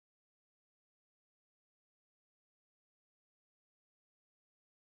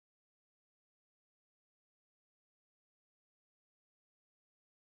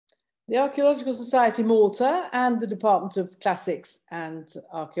The Archaeological Society Malta and the Department of Classics and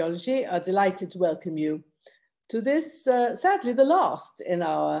Archaeology are delighted to welcome you to this, sadly, the last in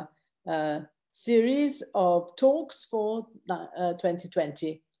our series of talks for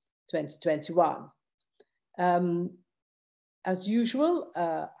 2020-2021. As usual,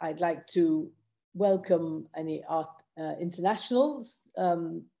 I'd like to welcome any international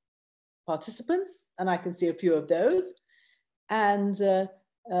participants, and I can see a few of those, and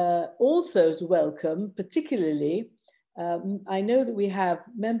also to welcome, particularly, I know that we have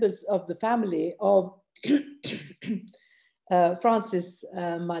members of the family of Francis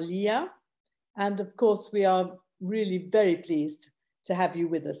Mallia, and of course we are really very pleased to have you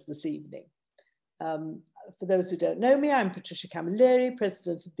with us this evening. For those who don't know me, I'm Patricia Camilleri,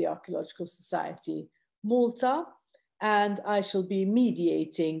 President of the Archaeological Society Malta, and I shall be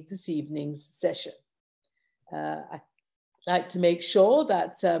mediating this evening's session. I'd like to make sure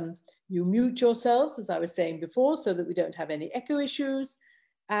that you mute yourselves, as I was saying before, so that we don't have any echo issues,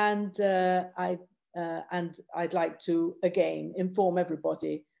 and I'd like to again inform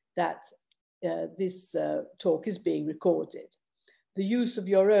everybody that this talk is being recorded. The use of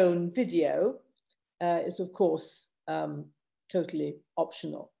your own video is of course totally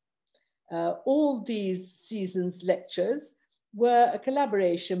optional. All these season's lectures were a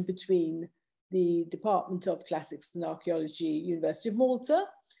collaboration between the Department of Classics and Archaeology, University of Malta,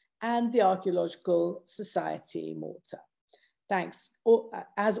 and the Archaeological Society Malta. Thanks,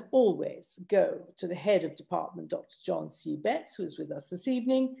 as always, go to the head of department, Dr. John C. Betts, who is with us this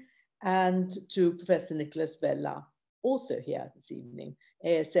evening, and to Professor Nicholas Vella, also here this evening,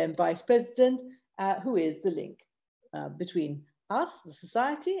 ASM Vice President, who is the link between us, the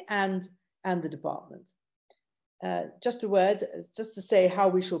Society, and the department. Just a word, just to say how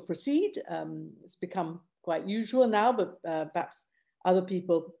we shall proceed. It's become quite usual now, but perhaps other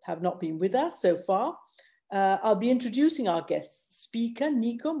people have not been with us so far. I'll be introducing our guest speaker,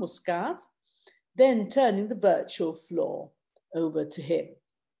 Nico Muscat, then turning the virtual floor over to him.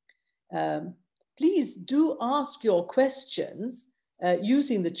 Please do ask your questions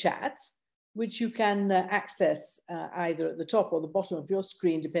using the chat, which you can access either at the top or the bottom of your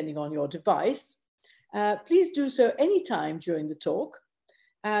screen, depending on your device. Please do so anytime during the talk,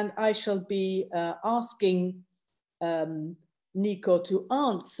 and I shall be asking Nico to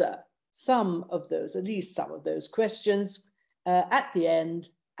answer some of those, at least some of those questions at the end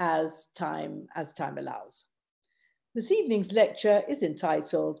as time allows. This evening's lecture is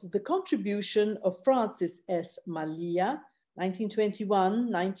entitled The Contribution of Francis S. Mallia,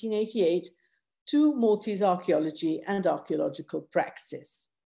 1921-1988, to Maltese archaeology and archaeological practice.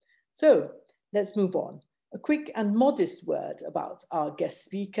 So let's move on. A quick and modest word about our guest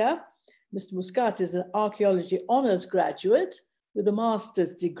speaker. Mr. Muscat is an archaeology honours graduate with a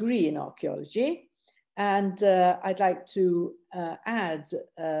master's degree in archaeology. And I'd like to add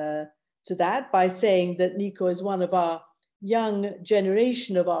to that by saying that Nico is one of our young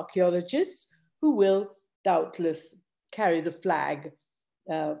generation of archaeologists who will doubtless carry the flag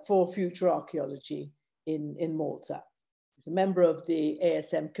for future archaeology in Malta. He's a member of the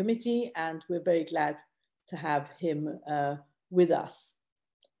ASM committee, and we're very glad to have him with us.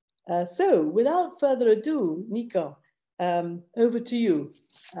 So without further ado, Nico, over to you.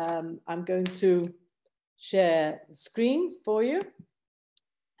 I'm going to share the screen for you.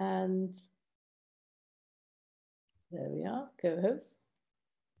 And there we are, co-host.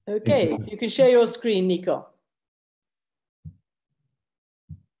 Okay, you can share your screen, Nico.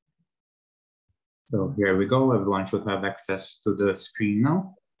 So here we go. Everyone should have access to the screen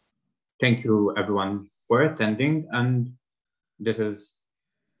now. Thank you everyone for attending. And this is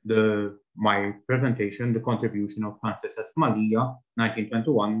my presentation, the contribution of Francis S. Mallia,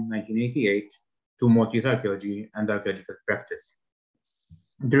 1921-1988, to Maltese archaeology and archaeological practice.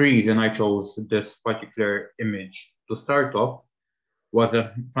 The reason I chose this particular image to start off was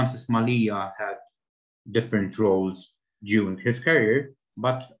that Francis Mallia had different roles during his career,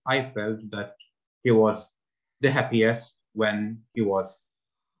 but I felt that he was the happiest when he was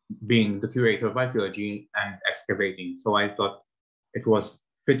being the curator of archaeology and excavating. So I thought it was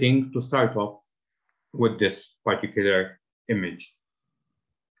fitting to start off with this particular image.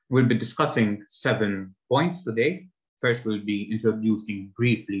 We'll be discussing 7 points today. First, we'll be introducing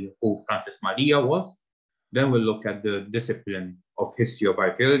briefly who Francis Mallia was. Then we'll look at the discipline of history of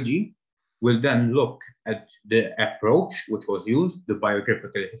archaeology. We'll then look at the approach which was used, the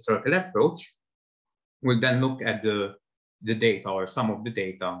biographical historical approach. We'll then look at the data, or some of the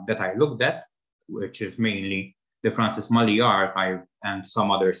data that I looked at, which is mainly the Francis Mallia archive and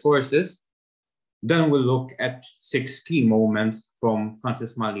some other sources. Then we'll look at 6 key moments from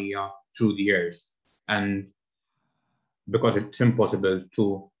Francis Mallia through the years. And because it's impossible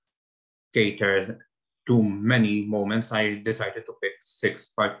to cater to many moments, I decided to pick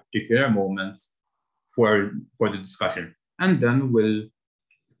 6 particular moments for the discussion. And then we'll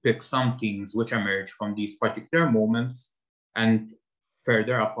pick some themes which emerge from these particular moments and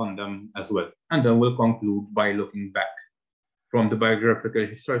further upon them as well. And then we'll conclude by looking back from the biographical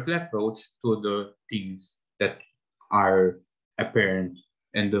historical approach to the themes that are apparent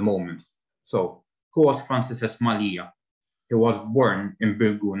in the moments. So, who was Francis S. Mallia? He was born in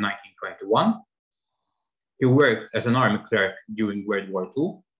Birgu in 1921. He worked as an army clerk during World War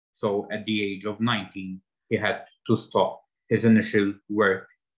II. So at the age of 19, he had to stop his initial work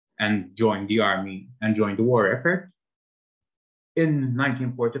and join the army and join the war effort. In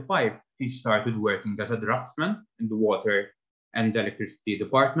 1945, he started working as a draftsman in the water and electricity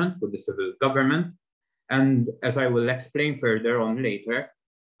department with the civil government. And as I will explain further on later,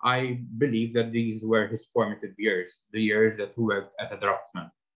 I believe that these were his formative years, the years that he worked as a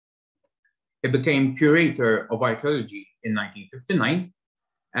draftsman. He became curator of archaeology in 1959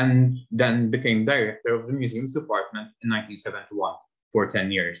 and then became director of the museums department in 1971 for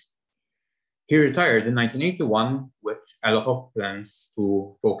 10 years. He retired in 1981 with a lot of plans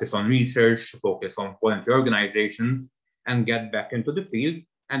to focus on research, to focus on volunteer organizations, and get back into the field.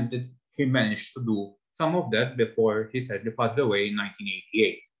 And he managed to do some of that before he sadly passed away in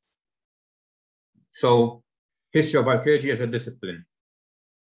 1988. So, history of archaeology as a discipline.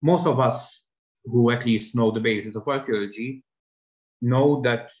 Most of us who at least know the basis of archaeology know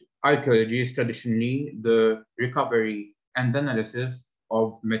that archaeology is traditionally the recovery and analysis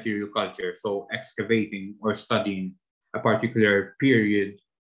of material culture. So excavating or studying a particular period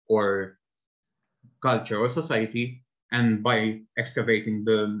or culture or society, and by excavating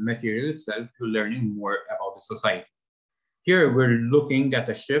the material itself, you're learning more about the society. Here we're looking at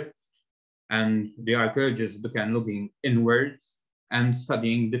a shift, and the archaeologists began looking inwards and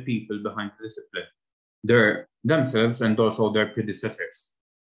studying the people behind the discipline, themselves and also their predecessors.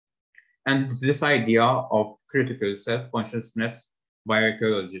 And this idea of critical self-consciousness by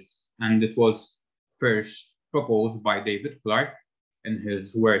archaeologists, and it was first proposed by David Clark in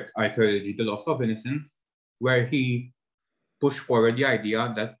his work Archaeology, the Loss of Innocence, where he pushed forward the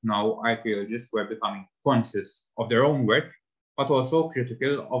idea that now archaeologists were becoming conscious of their own work, but also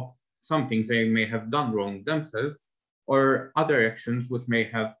critical of some things they may have done wrong themselves, or other actions which may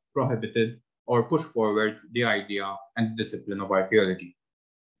have prohibited or pushed forward the idea and the discipline of archaeology.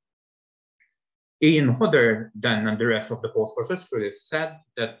 Ian Hodder then and the rest of the post-processualists said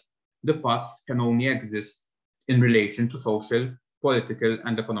that the past can only exist in relation to social, political,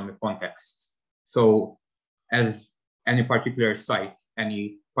 and economic contexts. So as any particular site,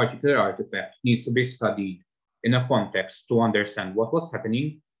 any particular artifact needs to be studied in a context to understand what was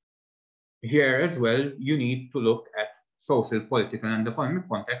happening, here as well, you need to look at social, political, and economic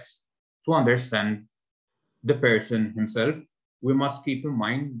context to understand the person himself. We must keep in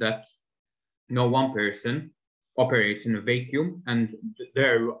mind that no one person operates in a vacuum, and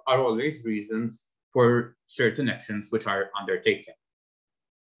there are always reasons for certain actions which are undertaken.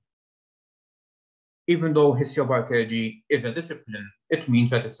 Even though history of archaeology is a discipline, it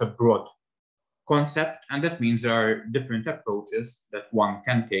means that it's a broad concept, and that means there are different approaches that one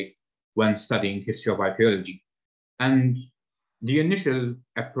can take when studying history of archaeology. And the initial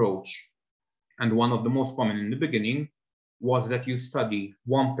approach, and one of the most common in the beginning, was that you study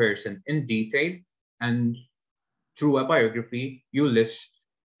one person in detail, and through a biography, you list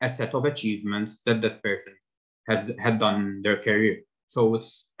a set of achievements that that person had done in their career. So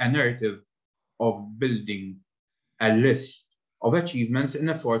it's a narrative of building a list of achievements in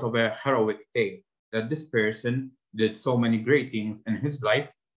a sort of a heroic tale, that this person did so many great things in his life,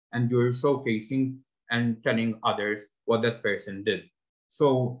 and you're showcasing and telling others what that person did.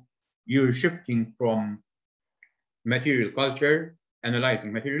 So you're shifting from material culture,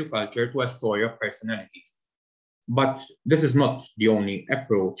 analyzing material culture, to a story of personalities. But this is not the only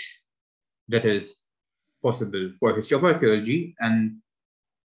approach that is possible for history of archaeology. And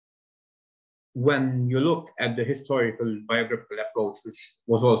when you look at the historical biographical approach, which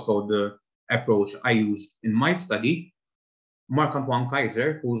was also the approach I used in my study, Marc-Antoine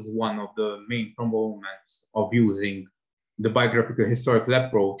Kaiser, who's one of the main proponents of using the biographical historical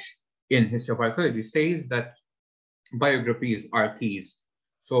approach in history of archaeology, says that biographies are keys.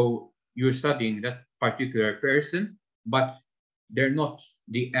 So you're studying that particular person, but they're not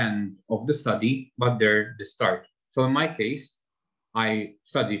the end of the study, but they're the start. So in my case, I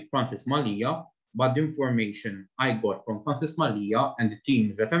studied Francis Mallia, but the information I got from Francis Mallia and the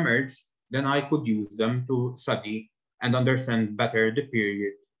themes that emerged, then I could use them to study and understand better the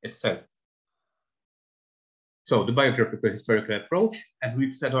period itself. So the biographical historical approach, as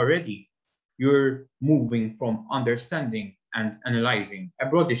we've said already, you're moving from understanding and analyzing a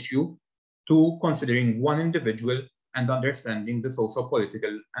broad issue to considering one individual and understanding the social,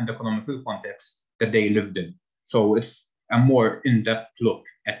 political, and economical context that they lived in. So it's a more in-depth look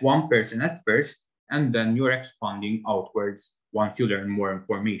at one person at first, and then you're expanding outwards once you learn more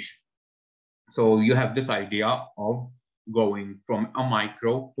information. So you have this idea of going from a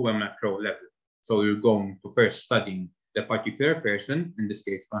micro to a macro level. So you're going to first studying the particular person, in this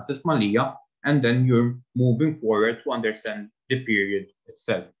case, Francis Mallia, and then you're moving forward to understand the period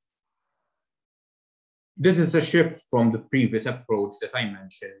itself. This is a shift from the previous approach that I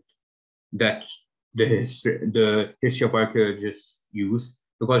mentioned that the history of archaeologists use,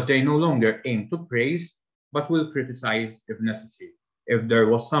 because they no longer aim to praise, but will criticize if necessary. If there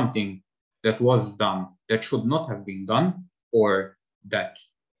was something that was done that should not have been done, or that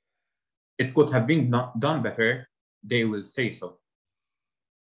it could have been done better, they will say so.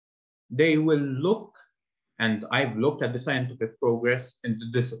 They will look, and I've looked at the scientific progress in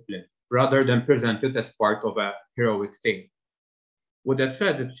the discipline, rather than present it as part of a heroic tale. With that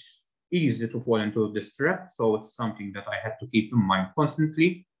said, it's easy to fall into this trap, so it's something that I had to keep in mind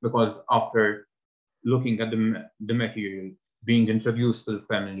constantly, because after looking at the material, being introduced to the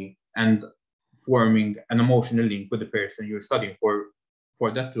family, and forming an emotional link with the person you're studying for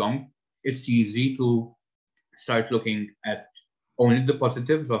that long, it's easy to start looking at only the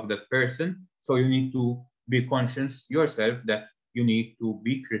positives of that person. So you need to be conscious yourself that you need to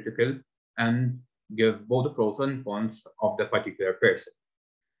be critical and give both the pros and cons of the particular person.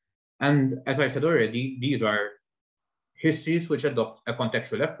 And as I said already, these are histories which adopt a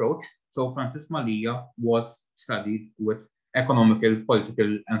contextual approach. So Francis Mallia was studied with economical,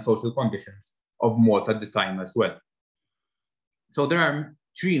 political, and social conditions of Malta at the time as well. So there are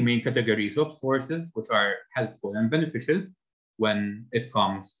three main categories of sources which are helpful and beneficial when it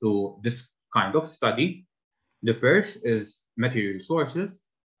comes to this kind of study. The first is material sources.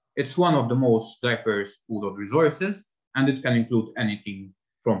 It's one of the most diverse pool of resources, and it can include anything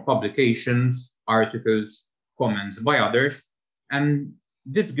from publications, articles, comments by others. And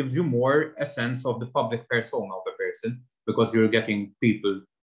this gives you more a sense of the public persona of a person, because you're getting people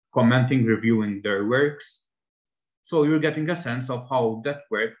commenting, reviewing their works. So you're getting a sense of how that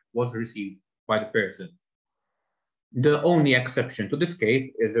work was received by the person. The only exception to this case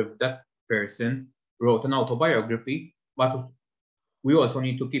is if that person wrote an autobiography, but we also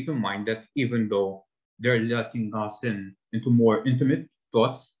need to keep in mind that even though they're letting us into more intimate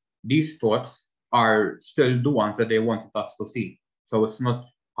thoughts, these thoughts are still the ones that they wanted us to see. So it's not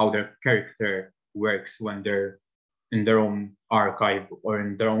how their character works when they're in their own archive or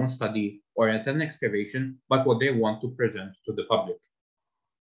in their own study or at an excavation, but what they want to present to the public.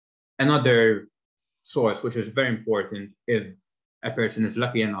 Another source which is very important if a person is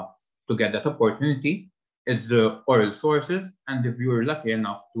lucky enough to get that opportunity, it's the oral sources. And if you're lucky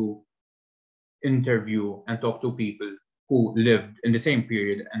enough to interview and talk to people who lived in the same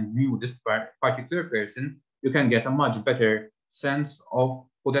period and knew this particular person, you can get a much better sense of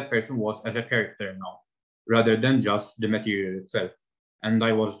who that person was as a character now, rather than just the material itself. And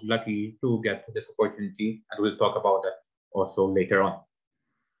I was lucky to get this opportunity, and we'll talk about that also later on.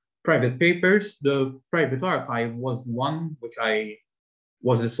 Private papers, the private archive was one which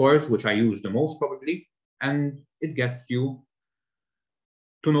was the source which I used the most probably, and it gets you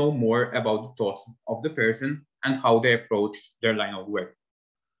to know more about the thoughts of the person and how they approach their line of work.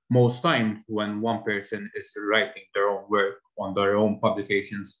 Most times when one person is writing their own work on their own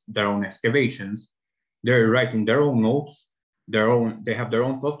publications, their own excavations, they're writing their own notes, they have their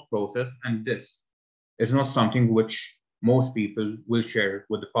own thought process, and this is not something which most people will share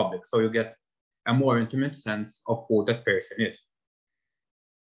with the public. So you get a more intimate sense of who that person is.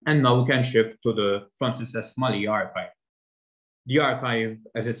 And now we can shift to the Francis S. Mallia archive. The archive,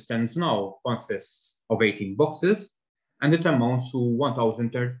 as it stands now, consists of 18 boxes, and it amounts to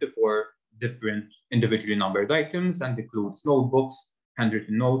 1,034 different individually numbered items and includes notebooks,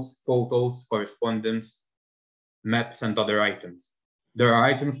 handwritten notes, photos, correspondence, maps, and other items. There are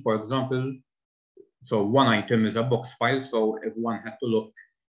items, for example, so one item is a box file, so if one had to look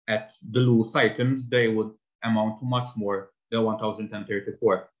at the loose items, they would amount to much more than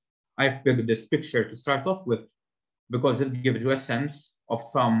 1,034. I've picked this picture to start off with because it gives you a sense of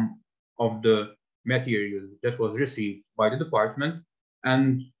some of the material that was received by the department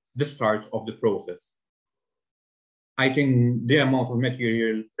and the start of the process. I think the amount of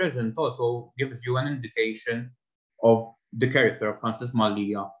material present also gives you an indication of the character of Francis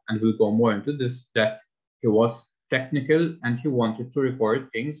Mallia, and we'll go more into this, that he was technical and he wanted to record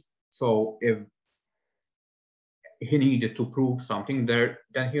things. So if he needed to prove something there,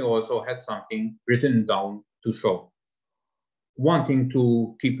 then he also had something written down to show. One thing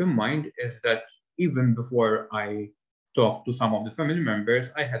to keep in mind is that even before I talked to some of the family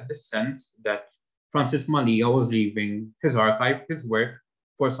members, I had the sense that Francis Mallia was leaving his archive, his work,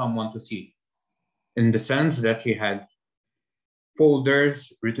 for someone to see, in the sense that he had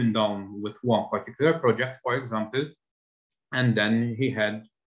folders written down with one particular project, for example, and then he had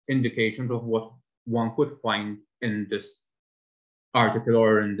indications of what one could find in this article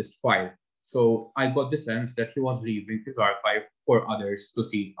or in this file. So I got the sense that he was leaving his archive for others to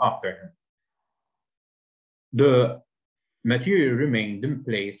see after him. The material remained in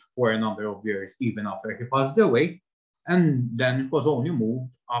place for a number of years, even after he passed away, and then it was only moved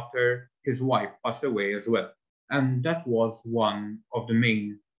after his wife passed away as well. And that was one of the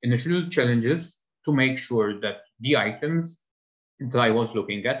main initial challenges, to make sure that the items that I was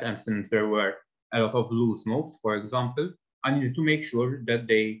looking at, and since there were a lot of loose notes, for example, I needed to make sure that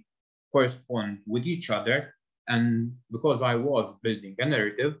they correspond with each other. And because I was building a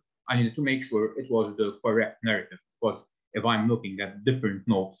narrative, I needed to make sure it was the correct narrative. Because if I'm looking at different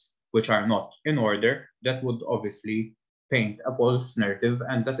notes which are not in order, that would obviously paint a false narrative,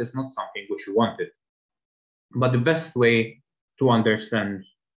 and that is not something which we wanted. But the best way to understand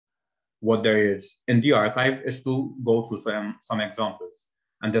what there is in the archive is to go through some examples,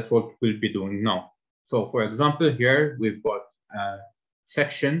 and that's what we'll be doing now. So for example, here we've got a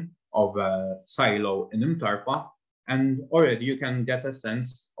section of a silo in Mtarfa, and already you can get a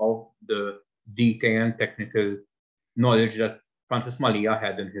sense of the detail and technical knowledge that Francis Mallia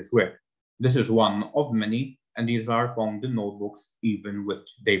had in his work. This is one of many, and these are found in notebooks even with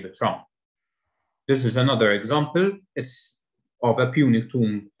David Trump. This is another example. It's of a Punic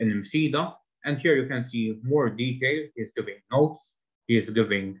tomb in Msida, and here you can see more detail. He's giving notes, he is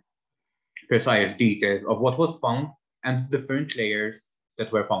giving precise details of what was found and different layers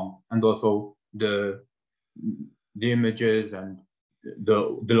that were found, and also the images and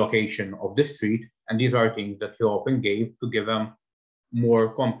the location of the street. And these are things that he often gave to give a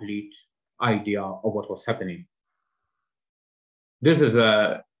more complete idea of what was happening. This is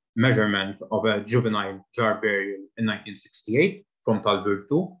a measurement of a juvenile jar burial in 1968 from Talver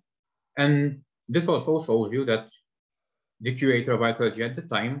 2. And this also shows you that the curator of archaeology at the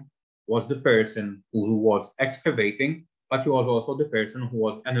time was the person who was excavating, but he was also the person who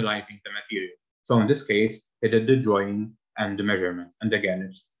was analyzing the material. So in this case, he did the drawing and the measurement. And again,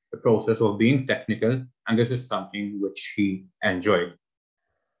 it's the process of being technical, and this is something which he enjoyed.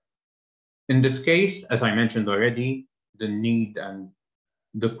 In this case, as I mentioned already, the need and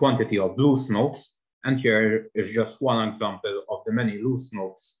the quantity of loose notes, and here is just one example of the many loose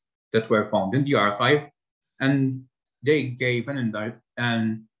notes that were found in the archive, and they gave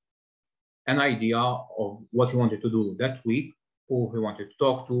an idea of what he wanted to do that week, who he wanted to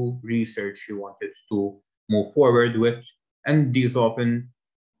talk to, research he wanted to move forward with, and these often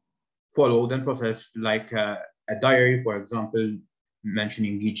followed and processed like a diary, for example,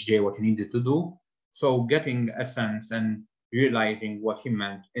 mentioning each day what he needed to do. So getting a sense and realizing what he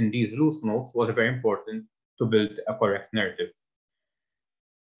meant in these loose notes was very important to build a correct narrative.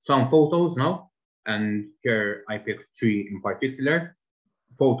 Some photos now, and here I picked 3 in particular.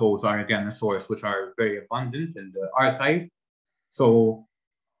 Photos are again a source which are very abundant in the archive. So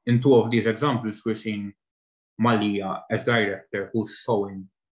in 2 of these examples, we're seeing Mallia as director, who's showing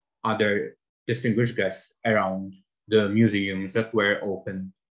other distinguished guests around the museums that were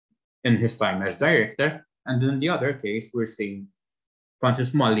open in his time as director. And in the other case, we're seeing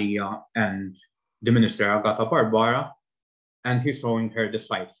Francis Mallia and the minister Agata Barbara, and he's showing her the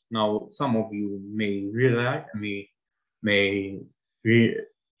site. Now, some of you may realize,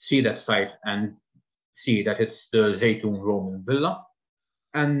 see that site and see that it's the Zaytun Roman villa.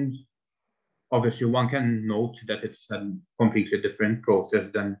 And obviously one can note that it's a completely different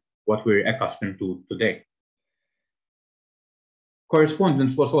process than what we're accustomed to today.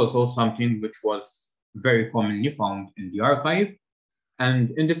 Correspondence was also something which was very commonly found in the archive.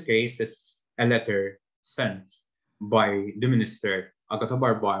 And in this case, it's a letter sent by the minister Agata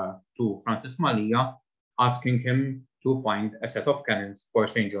Barbara to Francis Mallia, asking him to find a set of canons for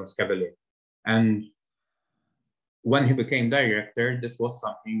St. John's Cavalier. And when he became director, this was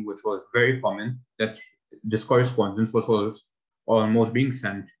something which was very common, that this correspondence was almost being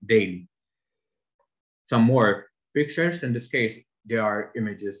sent daily. Some more pictures. In this case, there are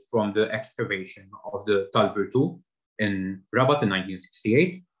images from the excavation of the Talver 2 in Rabat in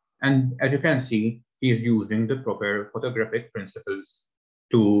 1968. And as you can see, he's using the proper photographic principles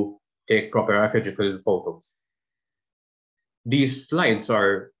to take proper archaeological photos. These slides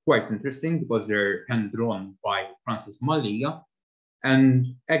are quite interesting because they're hand-drawn by Francis Mallia.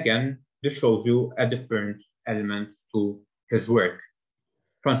 And again, this shows you a different element to his work.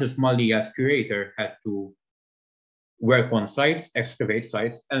 Francis Mallia, as curator, had to work on sites, excavate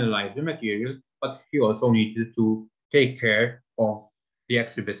sites, analyze the material, but he also needed to take care of the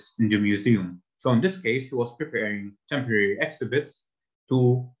exhibits in the museum. So in this case, he was preparing temporary exhibits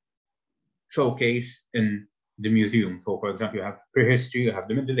to showcase in the museum. So for example, you have prehistory, you have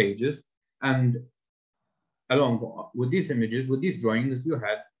the Middle Ages, and along with these images, with these drawings, you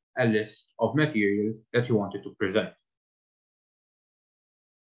had a list of material that you wanted to present.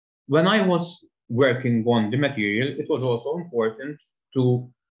 When I was working on the material, it was also important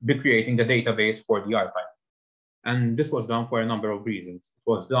to be creating a database for the archive. And this was done for a number of reasons. It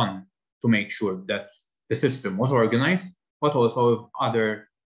was done to make sure that the system was organized, but also if other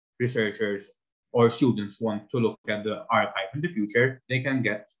researchers or students want to look at the archive in the future, they can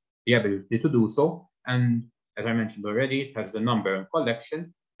get the ability to do so. And as I mentioned already, it has the number and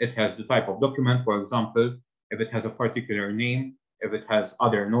collection. It has the type of document, for example, if it has a particular name, if it has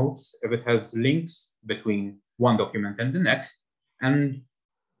other notes, if it has links between one document and the next. And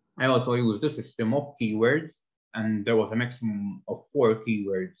I also used the system of keywords, and there was a maximum of 4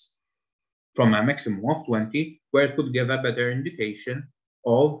 keywords from a maximum of 20, where it could give a better indication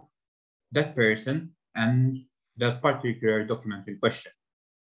of that person and that particular document in question.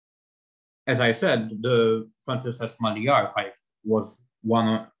 As I said, the Francis S. Mallia archive was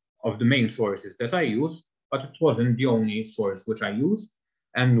one of the main sources that I used, but it wasn't the only source which I used.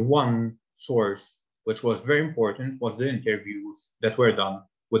 And one source which was very important was the interviews that were done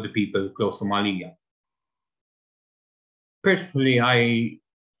with the people close to Mallia. Personally, I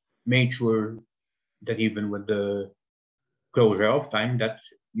made sure that even with the closure of time that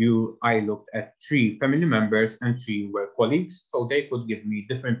I looked at 3 family members and 3 work colleagues, so they could give me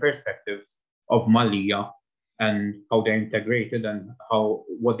different perspectives of Mallia and how they're integrated and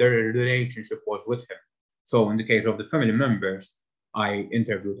what their relationship was with him. So in the case of the family members, I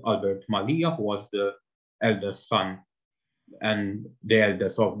interviewed Albert Mallia, who was the eldest son and the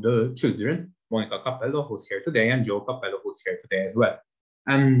eldest of the children, Monica Capello, who's here today, and Joe Capello, who's here today as well.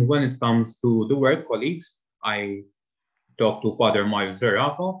 And when it comes to the work colleagues, I talked to Father Miles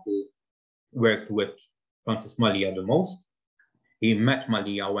Zerafa, who worked with Francis Mallia the most. He met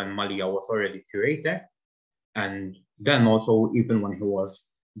Mallia when Mallia was already curator. And then also, even when he was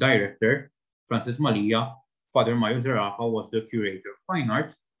director, Francis Mallia, Father Miles Zerafa was the curator of fine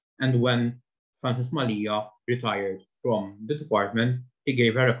arts. And when Francis Mallia retired from the department, he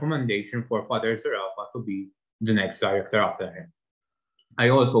gave a recommendation for Father Zerafa to be the next director after him. I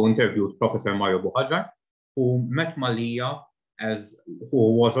also interviewed Professor Mario Buhajar, who met Mallia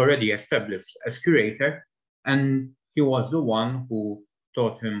who was already established as curator, and he was the one who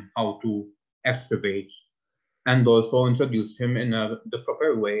taught him how to excavate and also introduced him in the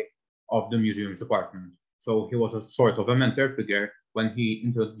proper way of the museums department. So he was a sort of a mentor figure when he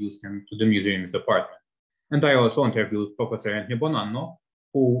introduced him to the museums department. And I also interviewed Professor Anthony Bonanno,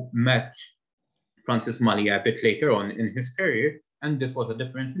 who met Francis Mallia a bit later on in his career, and this was a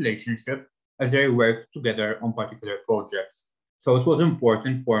different relationship as they worked together on particular projects. So it was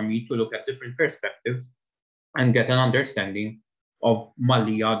important for me to look at different perspectives and get an understanding of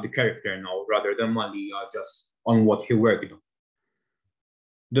Mallia, the character now, rather than Mallia just on what he worked on.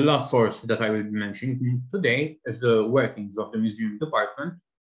 The last source that I will be mentioning today is the workings of the museum department,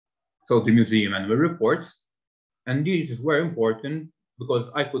 so the museum annual reports. And these were important because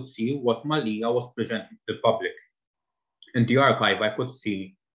I could see what Mallia was presenting to the public. In the archive, I could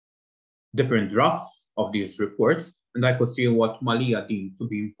see different drafts of these reports, and I could see what Mallia deemed to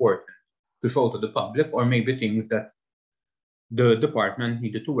be important to show to the public, or maybe things that the department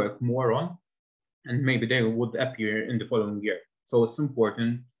needed to work more on, and maybe they would appear in the following year. So it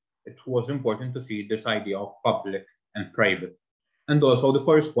was important to see this idea of public and private. And also the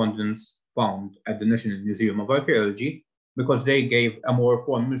correspondence found at the National Museum of Archaeology, because they gave a more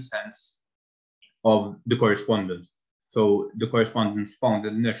formal sense of the correspondence. So the correspondence found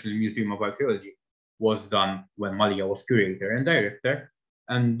at the National Museum of Archaeology was done when Mallia was curator and director,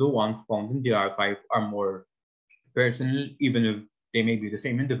 and the ones found in the archive are more personal, even if they may be the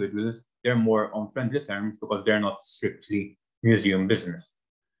same individuals, they're more on friendly terms because they're not strictly museum business.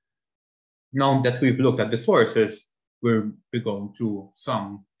 Now that we've looked at the sources, we'll be going through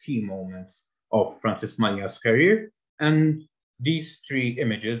some key moments of Francis Mallia's career, and these 3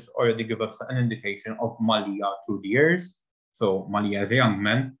 images already give us an indication of Mallia through the years. So Mallia as a young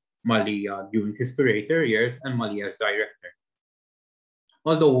man, Mallia during his curator years, and Mallia as director.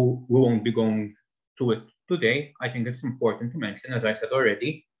 Although we won't be going through it today, I think it's important to mention, as I said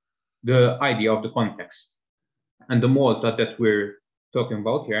already, the idea of the context. And the Malta that we're talking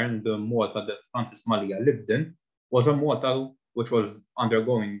about here, and the Malta that Francis Mallia lived in, was a Malta which was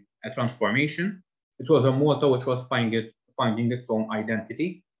undergoing a transformation. It was a Malta which was finding its own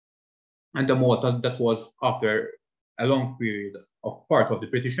identity, and a Malta that was, after a long period of part of the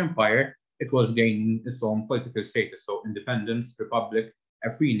British Empire, it was gaining its own political status, so independence, republic,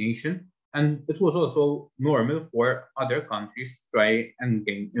 a free nation, and it was also normal for other countries to try and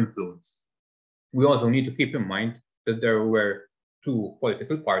gain influence. We also need to keep in mind that there were two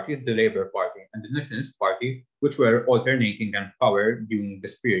political parties, the Labour Party and the Nationalist Party, which were alternating in power during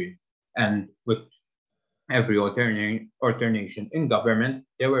this period. And with every alternation in government,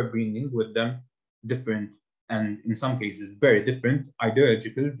 they were bringing with them different, and in some cases very different,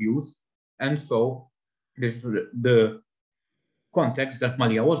 ideological views. And so this is the context that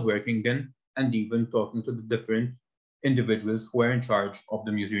Mallia was working in, and even talking to the different individuals who were in charge of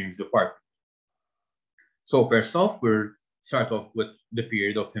the museums department. So first off, we'll start off with the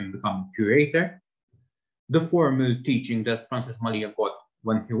period of him becoming curator. The formal teaching that Francis Mallia got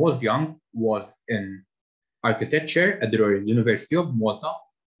when he was young was in architecture at the Royal University of Malta,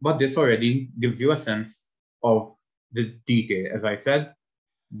 but this already gives you a sense of the detail. As I said,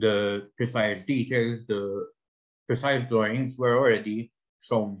 the precise details, the precise drawings were already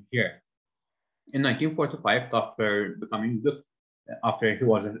shown here. In 1945, after he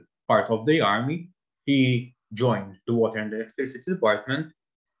was a part of the army, he joined the Water and Electricity Department.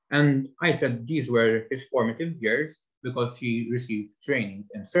 And I said these were his formative years because he received training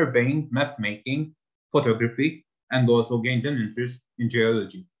in surveying, map making, photography, and also gained an interest in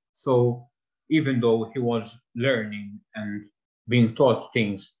geology. So even though he was learning and being taught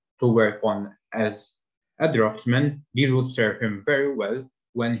things to work on as a draftsman, these would serve him very well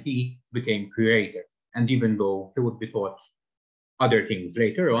when he became curator. And even though he would be taught other things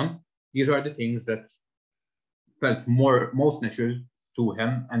later on, these are the things that felt most natural to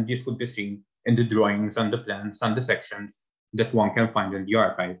him, and this could be seen in the drawings and the plans and the sections that one can find in the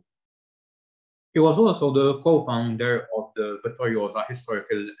archive. He was also the co-founder of the Vittoriosa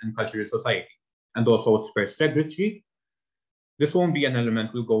Historical and Cultural Society, and also its first secretary. This won't be an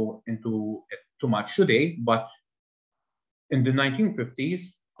element we'll go into too much today, but in the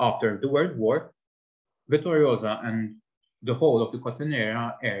 1950s, after the World War, Vittoriosa and the whole of the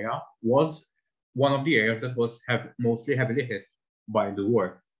Cotonera area was one of the areas that was mostly heavily hit by the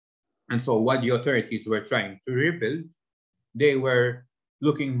war. And so while the authorities were trying to rebuild, they were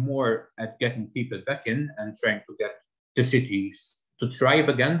looking more at getting people back in and trying to get the cities to thrive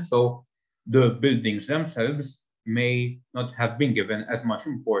again. So the buildings themselves may not have been given as much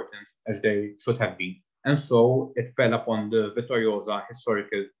importance as they should have been. And so it fell upon the Vittoriosa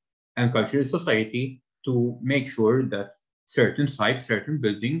Historical and Cultural Society to make sure that certain sites, certain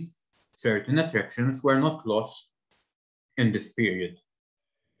buildings, certain attractions were not lost in this period.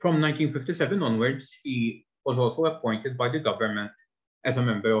 From 1957 onwards, he was also appointed by the government as a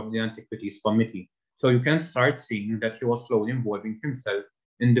member of the Antiquities Committee. So you can start seeing that he was slowly involving himself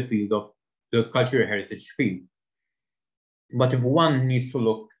in the field of the cultural heritage field. But if one needs to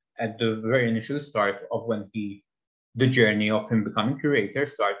look at the very initial start of when the journey of him becoming curator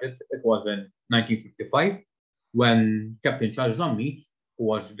started, it was in 1955 when Captain Charles Zamit, who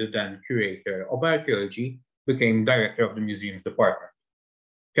was the then curator of archaeology, became director of the museums department.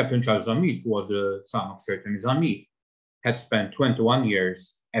 Captain Charles Zamit, who was the son of Sir Tony Zamit, had spent 21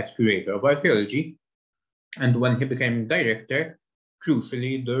 years as curator of archaeology, and when he became director,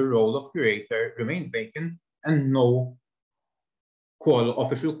 crucially, the role of curator remained vacant and no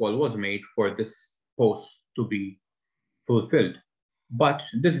official call was made for this post to be fulfilled. But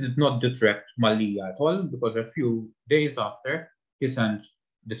this did not detract Mallia at all, because a few days after, he sent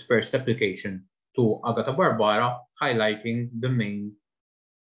this first application to Agata Barbara, highlighting the main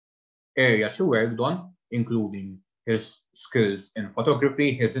areas he worked on, including his skills in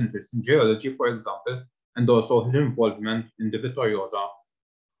photography, his interest in geology, for example, and also his involvement in the Vittoriosa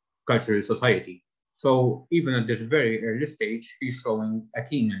Cultural Society. So even at this very early stage, he's showing a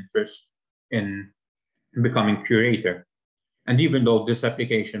keen interest in becoming curator. And even though this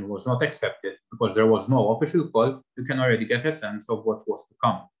application was not accepted because there was no official call, you can already get a sense of what was to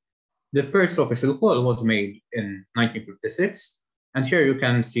come. The first official call was made in 1956, and here you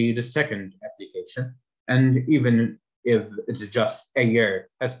can see the second application. And even if it's just a year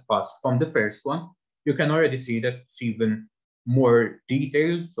has passed from the first one, you can already see that it's even more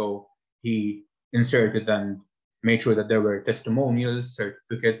detailed. So he inserted and made sure that there were testimonials,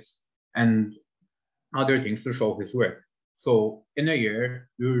 certificates, and other things to show his work. So in a year,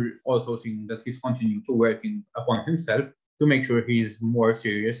 you're also seeing that he's continuing to working upon himself to make sure he's more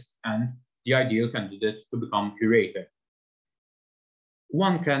serious and the ideal candidate to become curator.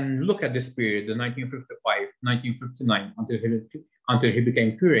 One can look at this period, the 1955, 1959, until he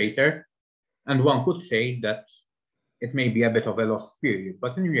became curator, and one could say that it may be a bit of a lost period,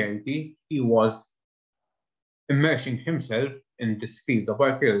 but in reality, he was immersing himself in this field of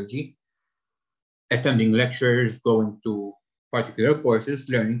archaeology, attending lectures, going to particular courses,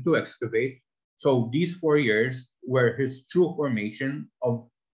 learning to excavate. So these 4 years were his true formation of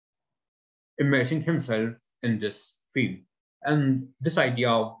immersing himself in this field. And this idea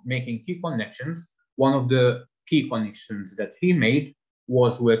of making key connections, one of the key connections that he made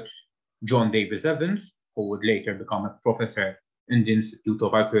was with John Davis Evans, who would later become a professor in the Institute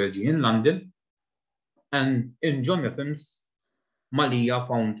of Archaeology in London. And in John Evans, Mallia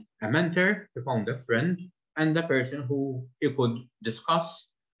found a mentor, he found a friend, and a person who he could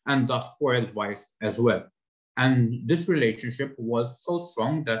discuss and ask for advice as well. And this relationship was so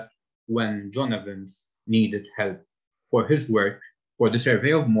strong that when John Evans needed help for his work for the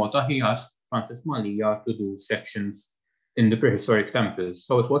survey of Malta, he asked Francis Mallia to do sections in the prehistoric temples.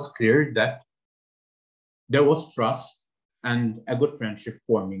 So it was clear that there was trust and a good friendship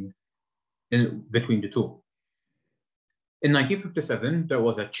forming between the two. In 1957, there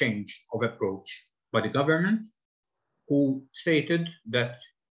was a change of approach by the government, who stated that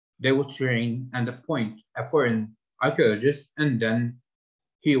they would train and appoint a foreign archaeologist, and then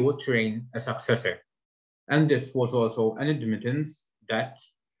he would train a successor. And this was also an admittance that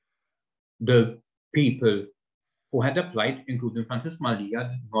the people who had applied, including Francis Mallia,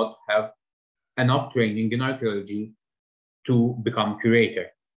 did not have enough training in archaeology to become curator.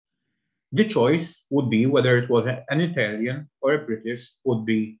 The choice would be whether it was an Italian or a British would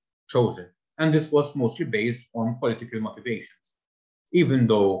be chosen. And this was mostly based on political motivations. Even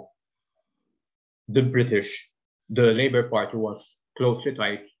though the Labour Party was closely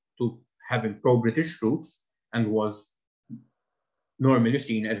tied to having pro-British roots and was normally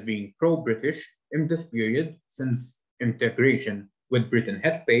seen as being pro-British in this period, since integration with Britain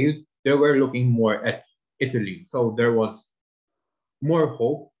had failed, they were looking more at Italy. So there was more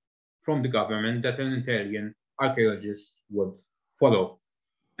hope from the government that an Italian archaeologist would follow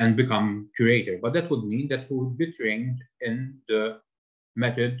and become curator. But that would mean that he would be trained in the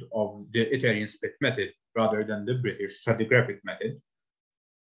method of the Italian split method rather than the British stratigraphic method.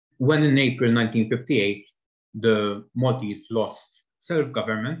 When in April 1958, the Maltese lost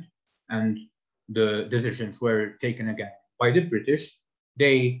self-government and the decisions were taken again by the British,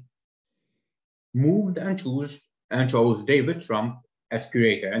 they moved and chose David Trump as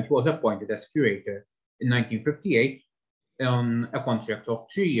curator, and he was appointed as curator in 1958 on a contract of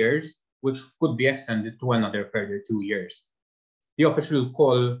 3 years, which could be extended to another further 2 years. The official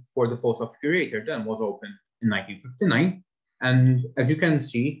call for the post of curator then was opened in 1959, and as you can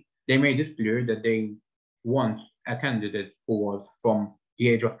see, they made it clear that they want a candidate who was from the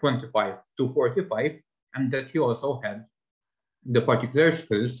age of 25 to 45, and that he also had the particular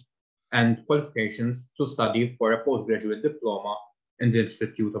skills and qualifications to study for a postgraduate diploma in the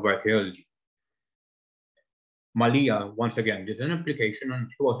Institute of Archaeology. Mallia, once again, did an application and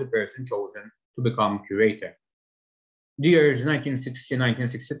he was the person chosen to become curator. The years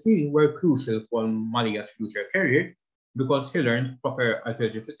 1960-1963 were crucial for Mallia's future career because he learned proper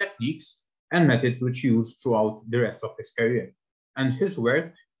archaeological techniques and methods which he used throughout the rest of his career. And his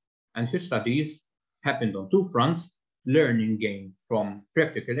work and his studies happened on two fronts: learning gained from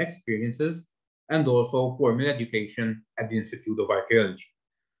practical experiences and also formal education at the Institute of Archaeology.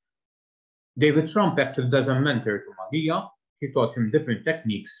 David Trump acted as a mentor to Mallia. He taught him different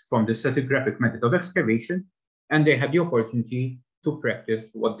techniques from the stratigraphic method of excavation, and they had the opportunity to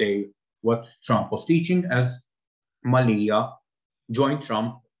practice what Trump was teaching, as Mallia joined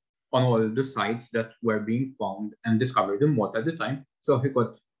Trump on all the sites that were being found and discovered in Malta at the time. So he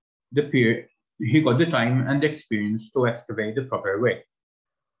got the time and the experience to excavate the proper way.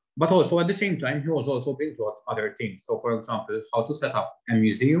 But also at the same time, he was also being taught other things. So for example, how to set up a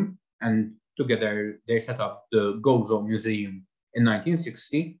museum, and together they set up the Gozo Museum in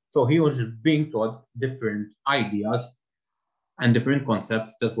 1960. So he was being taught different ideas and different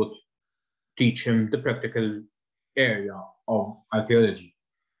concepts that would teach him the practical area of archaeology.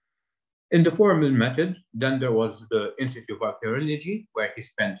 In the formal method, then there was the Institute of Archaeology, where he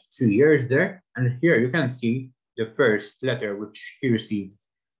spent 2 years there. And here you can see the first letter which he received,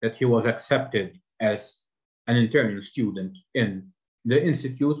 that he was accepted as an internal student in the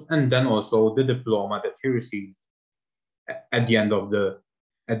institute, and then also the diploma that he received at the end of the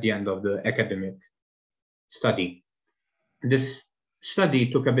academic study. This study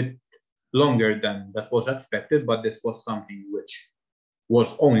took a bit longer than that was expected, but this was something which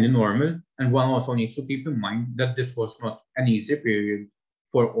was only normal, and one also needs to keep in mind that this was not an easy period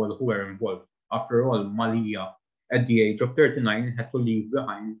for all who were involved. After all, Mallia, at the age of 39, had to leave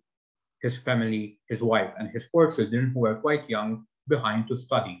behind his family, his wife, and his 4 children, who were quite young, behind to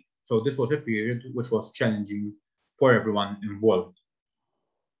study. So this was a period which was challenging for everyone involved.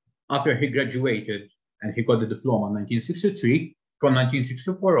 After he graduated and he got the diploma in 1963, from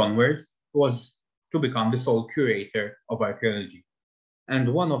 1964 onwards, he was to become the sole curator of archaeology.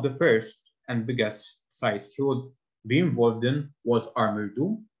 And one of the first and biggest sites he would be involved in was Armor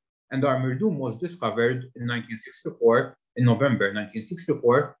Doom. And Armor Doom was discovered in 1964, in November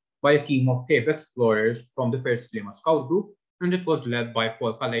 1964, by a team of cave explorers from the 1st Lima Scout Group, and it was led by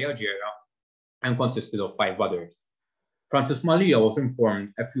Paul Calleja and consisted of 5 others. Francis Mallia was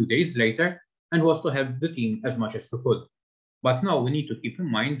informed a few days later and was to help the team as much as he could. But now we need to keep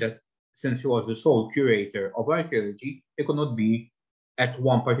in mind that since he was the sole curator of archaeology, he could not be at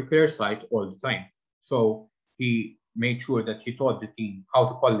one particular site all the time. So he made sure that he taught the team how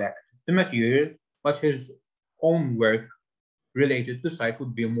to collect the material, but his own work related to site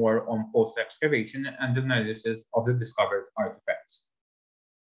would be more on post-excavation and analysis of the discovered artifacts.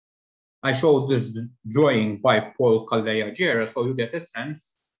 I showed this drawing by Paul Calleja so you get a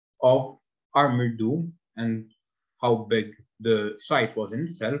sense of Armor Doom and how big the site was in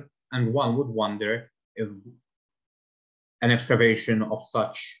itself, and one would wonder if an excavation of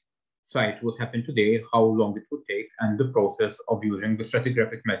such site would happen today, how long it would take, and the process of using the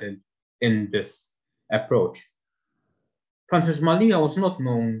stratigraphic method in this approach. Francis Mallia was not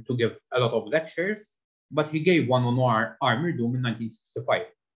known to give a lot of lectures, but he gave one on Armor Doom in 1965.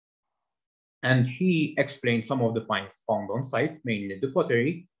 And he explained some of the finds found on site, mainly the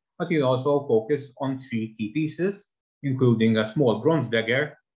pottery, but he also focused on 3 key pieces, including a small bronze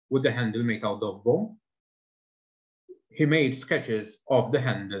dagger with the handle made out of bone. He made sketches of the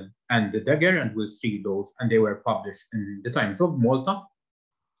handle and the dagger, and we'll see those, and they were published in the Times of Malta.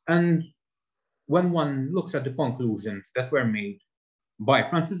 And when one looks at the conclusions that were made by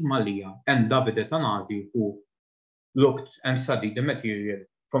Francis Mallia and Davide Tanagi, who looked and studied the material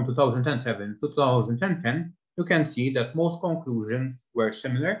from 2007 to 2010, you can see that most conclusions were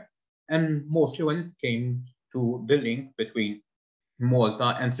similar, and mostly when it came to the link between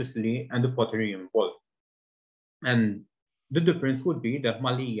Malta and Sicily and the pottery involved. And the difference would be that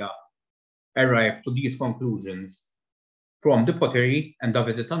Mallia arrived to these conclusions from the pottery, and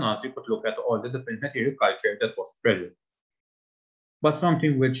Davide Tanagi could look at all the different material culture that was present. But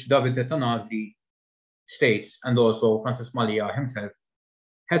something which Davide Tanagi states, and also Francis Mallia himself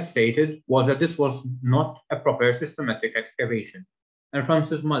had stated, was that this was not a proper systematic excavation. And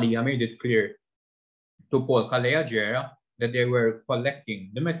Francis Mallia made it clear to Paul Calleja that they were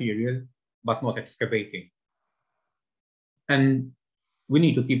collecting the material but not excavating. And we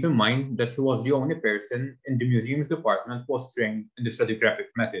need to keep in mind that he was the only person in the museums department who was trained in the stratigraphic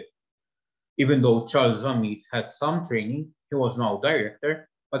method. Even though Charles Zamit had some training, he was now director,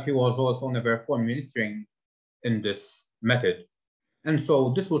 but he was also never formally trained in this method. And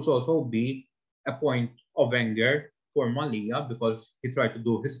so this would also be a point of anger for Mallia, because he tried to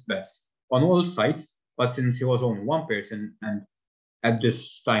do his best on all sites, but since he was only one person, and at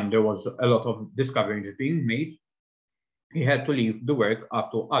this time there was a lot of discoveries being made, he had to leave the work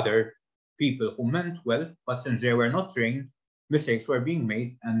up to other people who meant well, but since they were not trained, mistakes were being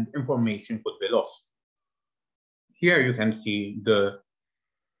made and information could be lost. Here you can see the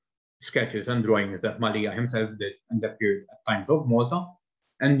sketches and drawings that Mallia himself did and appeared at Times of Malta,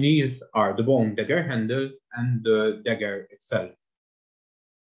 and these are the bone dagger handle and the dagger itself.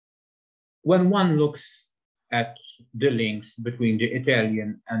 When one looks at the links between the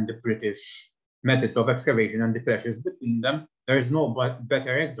Italian and the British methods of excavation and the clashes between them, there is no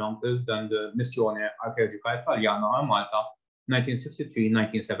better example than the Missione Archaeologica Italiana on Malta,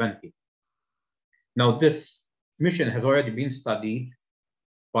 1963-1970. Now, this mission has already been studied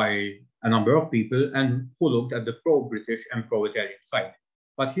by a number of people and who looked at the pro-British and pro-Italian side.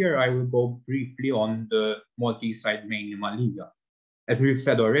 But here I will go briefly on the Maltese side, mainly Mallia. As we've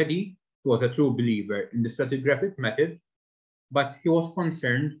said already, he was a true believer in the stratigraphic method, but he was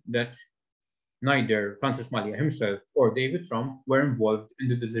concerned that neither Francis Mallia himself or David Trump were involved in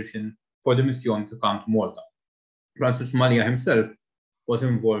the decision for the mission to come to Malta. Francis Mallia himself was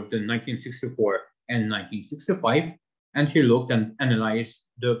involved in 1964 and 1965, and he looked and analyzed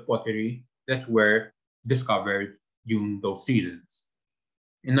the pottery that were discovered during those seasons.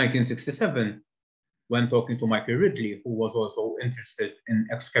 In 1967, when talking to Michael Ridley, who was also interested in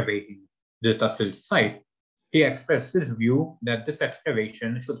excavating the Tassel site, he expressed his view that this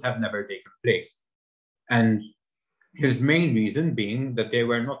excavation should have never taken place. And his main reason being that they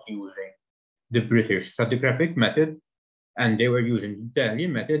were not using the British stratigraphic method, and they were using the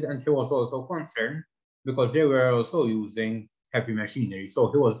Italian method, and he was also concerned because they were also using heavy machinery.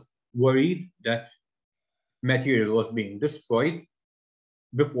 So he was worried that material was being destroyed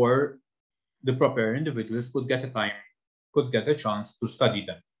before the proper individuals could get a chance to study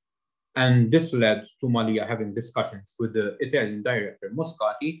them. And this led to Mallia having discussions with the Italian director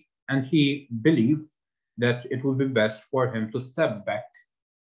Muscati, and he believed that it would be best for him to step back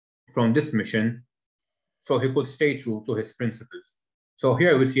from this mission so he could stay true to his principles. So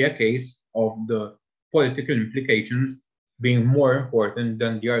here we see a case of the political implications being more important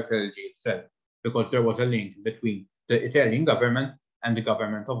than the archaeology itself, because there was a link between the Italian government and the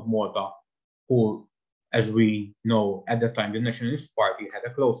government of Malta, who, as we know at the time, the Nationalist Party had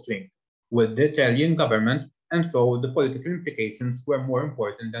a close link with the Italian government, and so the political implications were more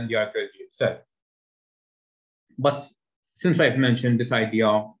important than the archaeology itself. But since I've mentioned this idea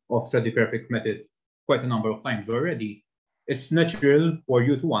of stratigraphic method quite a number of times already, it's natural for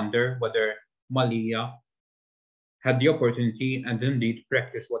you to wonder whether Mallia had the opportunity and indeed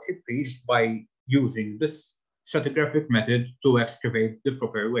practiced what he preached by using this stratigraphic method to excavate the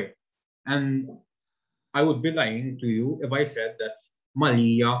proper way. And I would be lying to you if I said that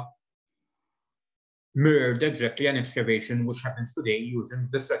Mallia mirrored exactly an excavation which happens today using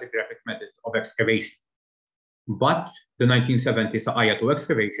the stratigraphic method of excavation. But the 1970s Ayatu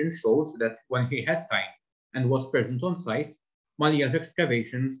excavation shows that when he had time and was present on site, Mallia's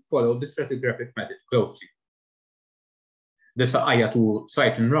excavations followed the stratigraphic method closely. The Ayatu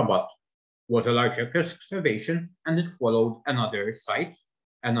site in Rabat was a large excavation, and it followed another site,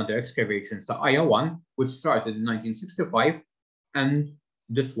 another excavation, Aya 1, which started in 1965, and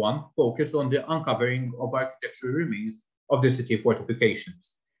this one focused on the uncovering of architectural remains of the city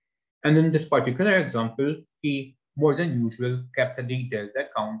fortifications. And in this particular example, he, more than usual, kept a detailed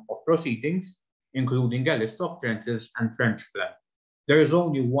account of proceedings, including a list of trenches and trench plan. There is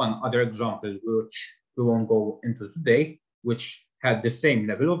only one other example, which we won't go into today, which had the same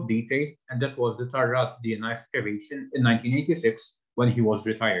level of detail, and that was the Tarrat DNA excavation in 1986 when he was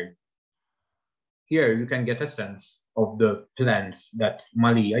retired. Here you can get a sense of the plans that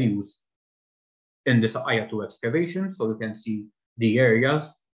Mallia used in this Ayatu excavation, so you can see the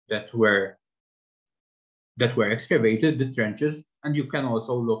areas that were excavated, the trenches, and you can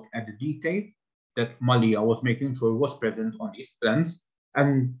also look at the detail that Mallia was making sure was present on these plans,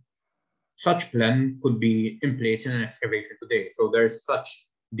 and such plan could be in place in an excavation today. So there's such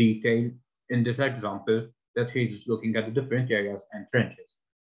detail in this example that he's looking at the different areas and trenches.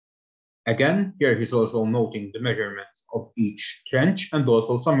 Again, here he's also noting the measurements of each trench and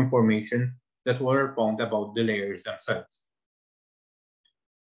also some information that were found about the layers themselves.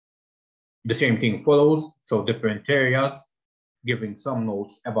 The same thing follows, so different areas, giving some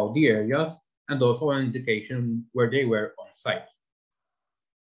notes about the areas and also an indication where they were on site.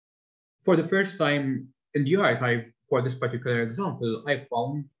 For the first time in the archive for this particular example, I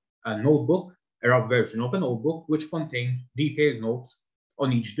found a notebook, a rough version of a notebook, which contained detailed notes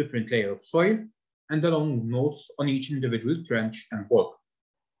on each different layer of soil and along notes on each individual trench and bulk.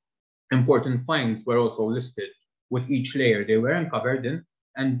 Important finds were also listed with each layer they were uncovered in,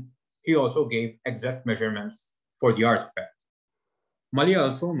 and he also gave exact measurements for the artifact. Mallia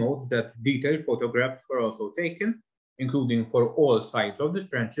also notes that detailed photographs were also taken, including for all sides of the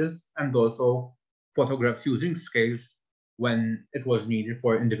trenches, and also photographs using scales when it was needed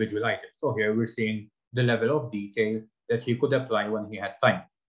for individual items. So here we're seeing the level of detail that he could apply when he had time.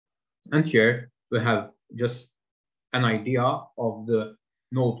 And here we have just an idea of the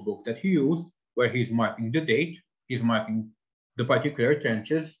notebook that he used, where he's marking the date, he's marking the particular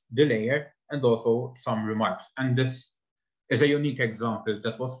trenches, the layer, and also some remarks. And this is a unique example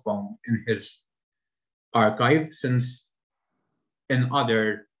that was found in his archive, since in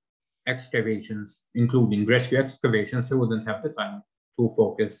other excavations, including rescue excavations, he wouldn't have the time to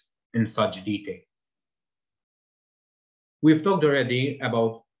focus in such detail. We've talked already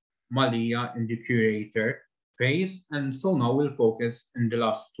about Mallia in the curator phase, and so now we'll focus in the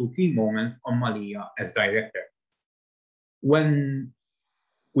last two key moments on Mallia as director. When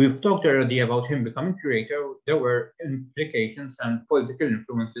we've talked already about him becoming curator, there were implications and political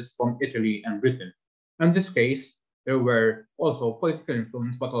influences from Italy and Britain. In this case, there were also political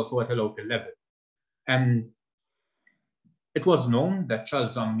influence, but also at a local level. And it was known that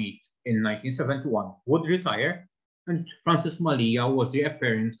Charles Meade in 1971 would retire, and Francis Mallia was the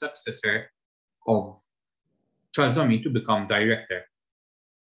apparent successor of Charles Meade to become director.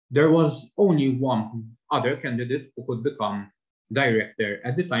 there was only one other candidate who could become director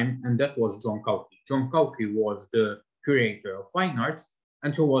at the time, and that was John Cauchi. John Cauchi was the curator of fine arts,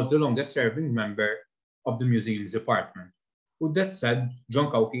 and who was the longest serving member of the museum's department. With that said,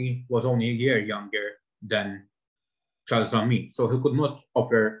 John Cauchi was only a year younger than Charles Ramy, so he could not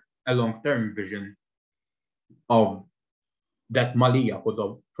offer a long-term vision of that Mallia could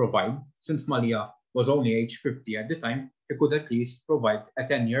provide. Since Mallia was only age 50 at the time, he could at least provide a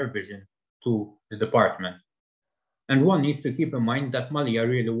 10-year vision to the department. And one needs to keep in mind that Mallia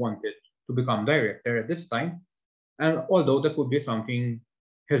really wanted to become director at this time, and although that would be something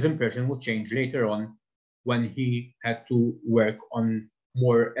his impression would change later on when he had to work on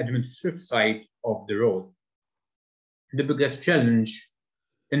more administrative side of the role. The biggest challenge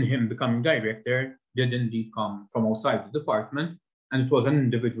in him becoming director did indeed come from outside the department, and it was an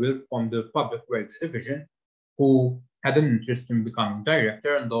individual from the Public Works Division who had an interest in becoming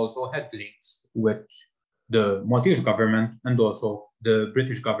director and also had links with the Maltese government and also the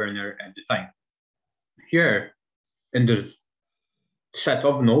British governor at the time. Here, in this set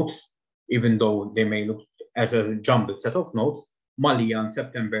of notes, even though they may look as a jumbled set of notes, Mallia in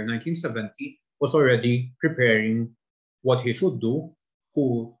September 1970 was already preparing what he should do,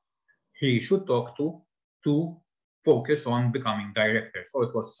 who he should talk to focus on becoming director. So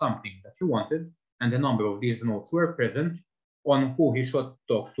it was something that he wanted, and a number of these notes were present on who he should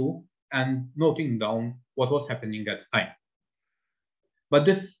talk to and noting down what was happening at the time. But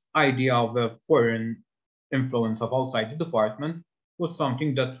this idea of a foreign influence of outside the department was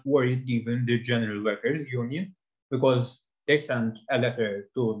something that worried even the General Workers' Union, because they sent a letter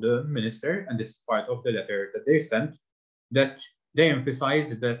to the minister, and this is part of the letter that they sent, that they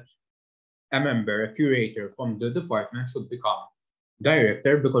emphasized that a member, a curator from the department should become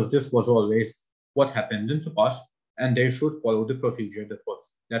director, because this was always what happened in the past, and they should follow the procedure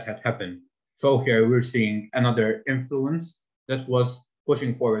that had happened. So here we're seeing another influence that was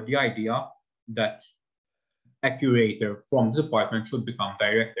pushing forward the idea that a curator from the department should become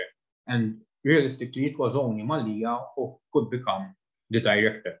director. And realistically, it was only Mallia who could become the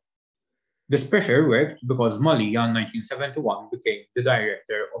director. This pressure worked because Mallia in 1971 became the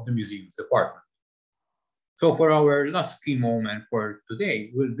director of the museum's department. So for our last key moment for today,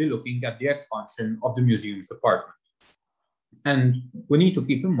 we'll be looking at the expansion of the museum's department. And we need to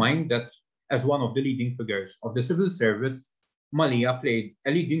keep in mind that as one of the leading figures of the civil service, Mallia played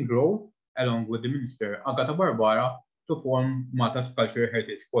a leading role along with the minister Agata Barbara to form Malta's cultural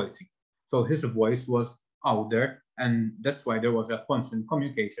heritage policy. So his voice was out there, and that's why there was a constant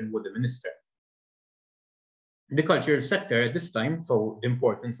communication with the minister. The cultural sector at this time, so the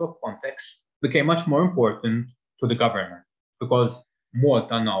importance of context, became much more important to the government, because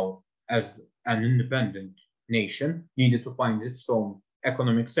Malta now, as an independent nation, needed to find its own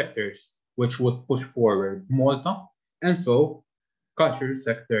economic sectors which would push forward Malta. And so cultural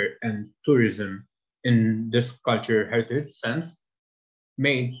sector and tourism in this cultural heritage sense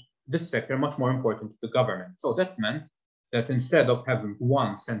made this sector much more important to the government. So that meant that instead of having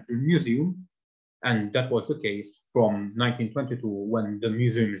one central museum, and that was the case from 1922 when the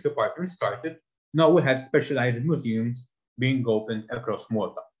museums department started, now we had specialized museums being opened across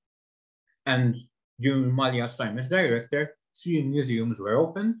Malta. And during Mallia's time as director, 3 museums were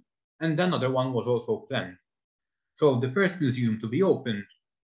opened, and another one was also planned. So the first museum to be opened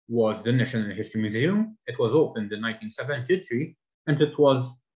was the National History Museum. It was opened in 1973, and it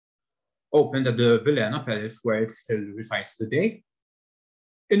was opened at the Villena Palace, where it still resides today.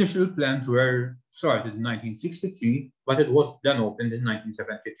 Initial plans were started in 1963, but it was then opened in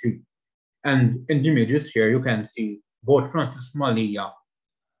 1973. And in the images here, you can see both Francis Mallia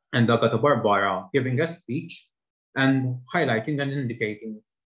and Agata Barbara giving a speech and highlighting and indicating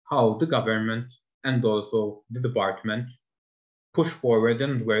how the government and also the department pushed forward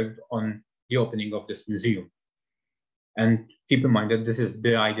and worked on the opening of this museum. And keep in mind that this is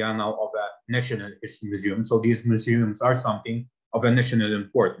the idea now of a national history museum. So these museums are something of a national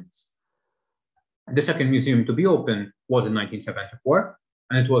importance. The second museum to be opened was in 1974,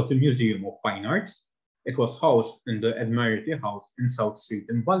 and it was the Museum of Fine Arts. It was housed in the Admiralty House in South Street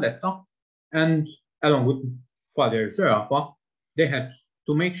in Valletta, and along with Father Zarafa, they had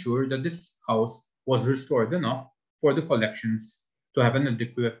to make sure that this house was restored enough for the collections to have an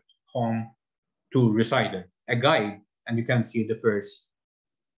adequate home to reside in. A guide, and you can see the first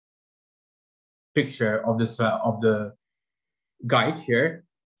picture of this of the guide here,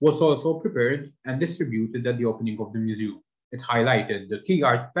 was also prepared and distributed at the opening of the museum. It highlighted the key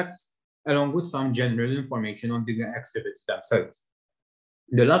artifacts along with some general information on the exhibits themselves.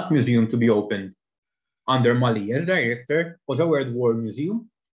 The last museum to be opened under Mallia as director was a World War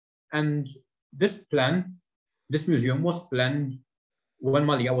Museum. And this museum was planned when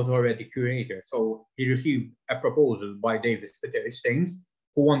Mallia was already curator. So he received a proposal by Davis Staines,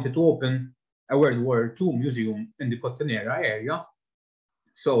 who wanted to open a World War II museum in the Costanera area,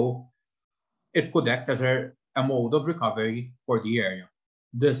 so it could act as a mode of recovery for the area.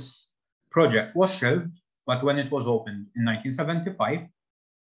 This project was shelved, but when it was opened in 1975,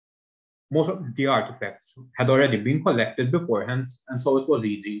 most of the artifacts had already been collected beforehand, and so it was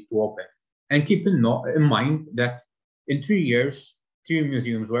easy to open. And keep in mind that in 3 years, 3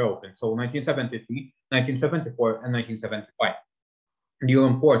 museums were opened, so 1973, 1974, and 1975. The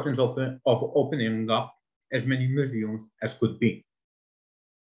importance of opening up as many museums as could be.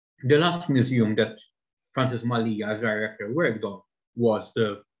 The last museum that Francis Mallia, as director, worked on was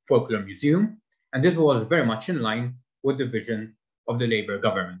the Folklore Museum, and this was very much in line with the vision of the Labour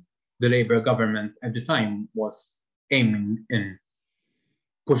government. The Labour government at the time was aiming in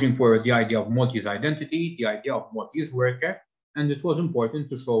pushing forward the idea of Maltese identity, the idea of Maltese worker, and it was important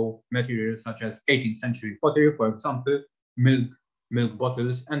to show materials such as 18th century pottery, for example, milk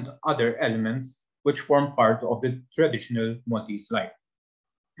bottles, and other elements which form part of the traditional Maltese life.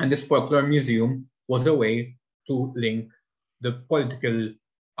 And this folklore museum was a way to link the political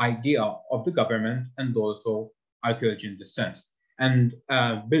idea of the government and also archaeology in this sense. And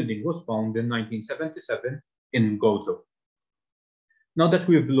a building was found in 1977 in Gozo. Now that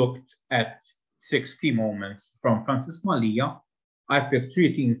we've looked at 6 key moments from Francis Mallia, I've picked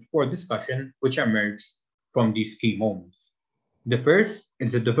 3 themes for discussion which emerge from these key moments. The first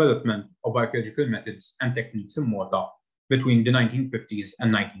is the development of archaeological methods and techniques in Malta between the 1950s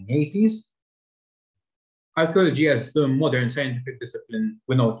and 1980s. Archaeology as the modern scientific discipline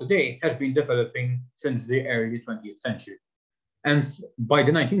we know today has been developing since the early 20th century. And by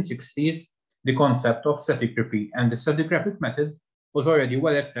the 1960s, the concept of stratigraphy and the stratigraphic method was already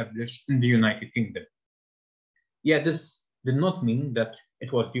well established in the United Kingdom. Yet this did not mean that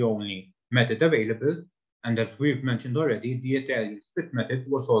it was the only method available, and as we've mentioned already, the Italian split method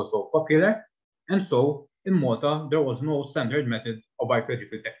was also popular, and so in Malta there was no standard method of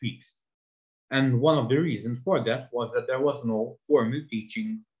archaeological techniques. And one of the reasons for that was that there was no formal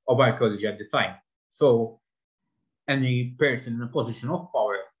teaching of archaeology at the time. So any person in a position of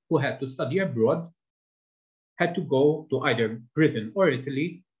power who had to study abroad had to go to either Britain or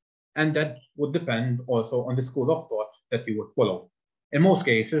Italy, and that would depend also on the school of thought that you would follow. In most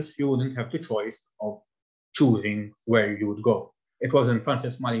cases, you wouldn't have the choice of choosing where you would go. It wasn't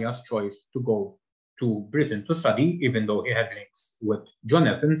Francis Mallia's choice to go to Britain to study, even though he had links with John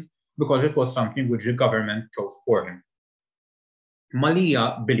Evans, because it was something which the government chose for him.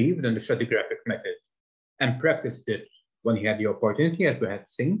 Mallia believed in the stratigraphic method and practiced it when he had the opportunity, as we had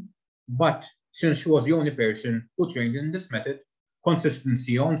seen, but since he was the only person who trained in this method,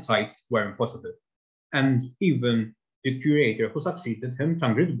 consistency on sites were impossible. And even the curator who succeeded him,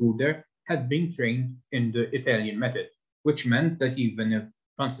 Tancred Guder, had been trained in the Italian method, which meant that even if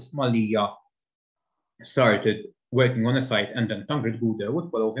Francis Mallia started working on a site and then Tancred Guder would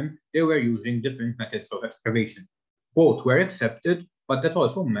follow him, they were using different methods of excavation. Both were accepted, but that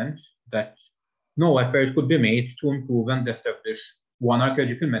also meant that no effort could be made to improve and establish one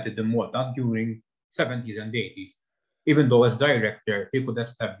archaeological method in Malta during 70s and 80s. Even though as director, he could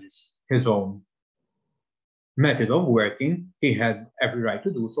establish his own method of working, he had every right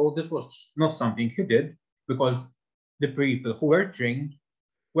to do so. This was not something he did because the people who were trained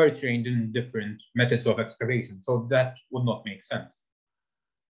in different methods of excavation, so that would not make sense.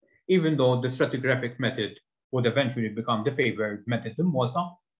 Even though the stratigraphic method would eventually become the favored method in Malta,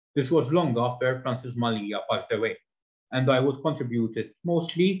 this was long after Francis Mallia passed away, and I would contribute it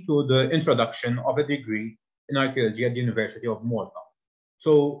mostly to the introduction of a degree in archaeology at the University of Malta.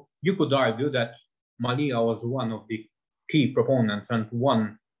 So you could argue that Mallia was one of the key proponents and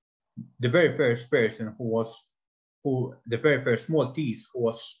the very first person the very first Maltese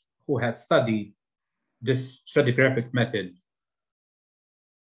who had studied this stratigraphic method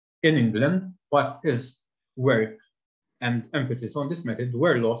in England, but his work and emphasis on this method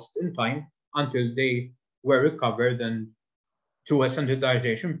were lost in time until they were recovered and through a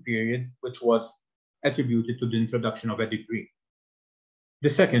standardization period, which was attributed to the introduction of a degree. The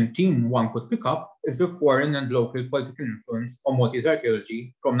second theme one could pick up is the foreign and local political influence on Maltese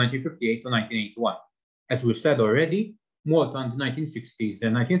archaeology from 1958 to 1981. As we said already, Malta in the 1960s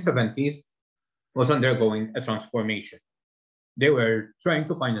and 1970s was undergoing a transformation. They were trying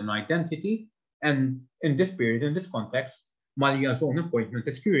to find an identity, and in this period, in this context, Mallia's own appointment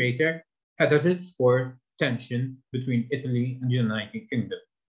as curator had as its core tension between Italy and the United Kingdom.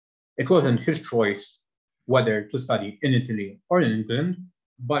 It wasn't his choice whether to study in Italy or in England,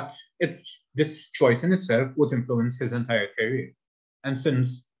 but this choice in itself would influence his entire career. And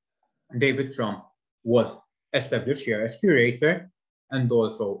since David Trump was established here as curator and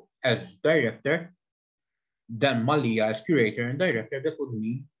also as director, then Mallia as curator and director, that would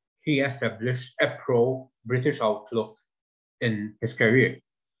mean he established a pro-British outlook in his career.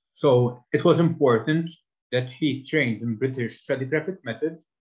 So it was important that he trained in British stratigraphic method,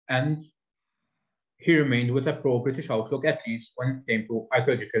 and he remained with a pro-British outlook, at least when it came to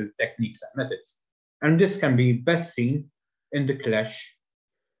archaeological techniques and methods. And this can be best seen in the clash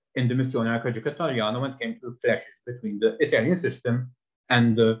in the Missione Archaeologica Italiana when it came to clashes between the Italian system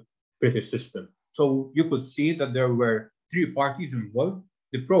and the British system. So you could see that there were three parties involved: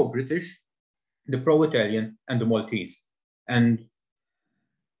 the pro-British, the pro-Italian, and the Maltese. And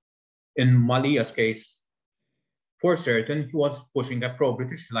in Mallia's case, for certain, he was pushing a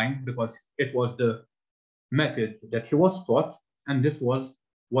pro-British line because it was the method that he was taught, and this was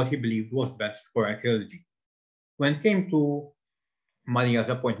what he believed was best for archaeology. When it came to Mallia's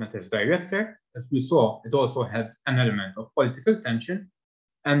appointment as director, as we saw, it also had an element of political tension.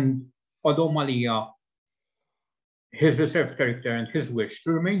 And although Mallia, his reserved character and his wish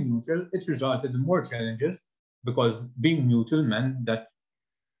to remain neutral, it resulted in more challenges because being neutral meant that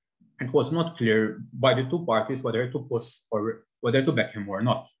it was not clear by the two parties whether to push or whether to back him or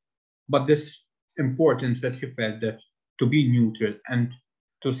not. But this importance that he felt that to be neutral and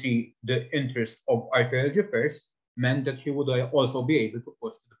to see the interest of archaeology first meant that he would also be able to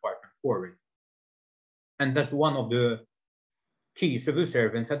push the department forward. And as one of the key civil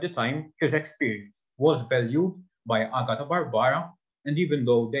servants at the time, his experience was valued by Agata Barbara, and even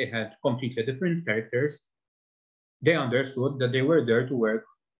though they had completely different characters, they understood that they were there to work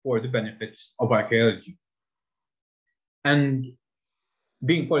for the benefits of archaeology. And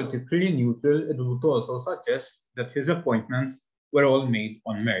being politically neutral, it would also suggest that his appointments were all made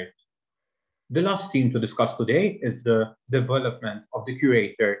on merit. The last theme to discuss today is the development of the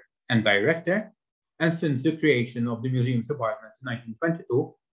curator and director. And since the creation of the Museums Department in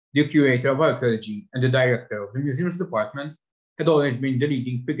 1922, the curator of archaeology and the director of the Museums Department had always been the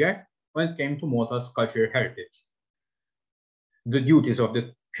leading figure when it came to Malta's cultural heritage. The duties of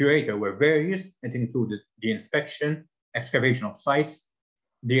the curator were various. It included the inspection, excavation of sites,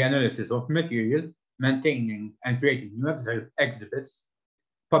 the analysis of material, maintaining and creating new exhibits,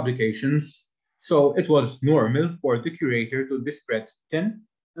 publications. So it was normal for the curator to be spread thin,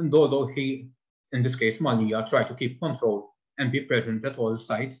 and although he, in this case Mallia, tried to keep control and be present at all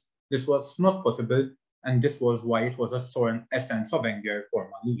sites, this was not possible, and this was why it was a sense of anger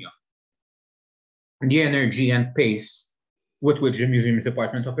for Mallia. The energy and pace with which the Museums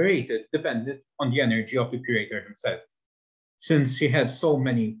Department operated depended on the energy of the curator himself. Since he had so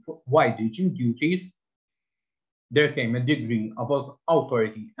many wide-reaching duties, there came a degree of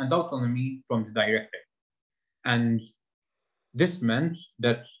authority and autonomy from the director. And this meant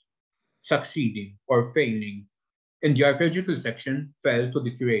that succeeding or failing in the archaeological section fell to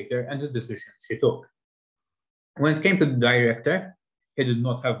the curator and the decisions he took. When it came to the director, he did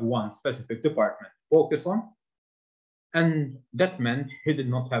not have one specific department to focus on, and that meant he did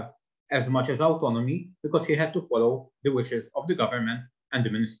not have as much as autonomy because he had to follow the wishes of the government and the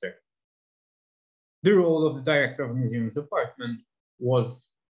minister. The role of the director of the Museums Department was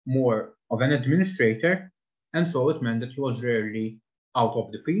more of an administrator, and so it meant that he was rarely out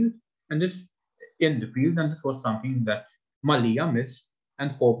of the field, and this was something that Mallia missed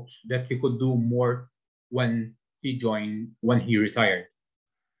and hoped that he could do more when he retired.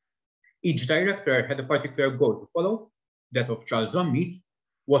 Each director had a particular goal to follow. That of Charles Van Meet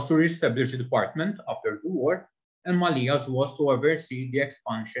was to reestablish the department after the war, and Mallia's was to oversee the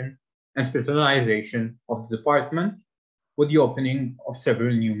expansion and specialization of the department with the opening of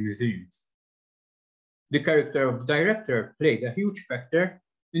several new museums. The character of the director played a huge factor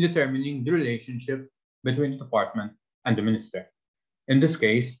in determining the relationship between the department and the minister. In this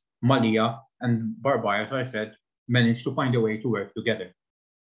case, Mallia and Barbara, as I said, managed to find a way to work together.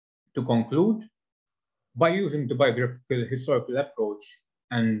 To conclude, by using the biographical historical approach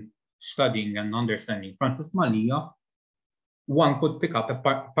and studying and understanding Francis Mallia, one could pick up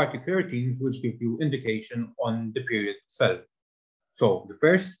particular themes which give you indication on the period itself. So the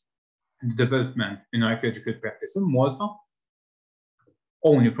first, the development in archaeological practice in Malta.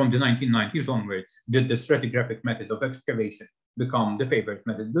 Only from the 1990s onwards did the stratigraphic method of excavation become the favorite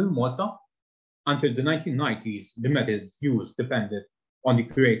method in Malta. Until the 1990s, the methods used depended on the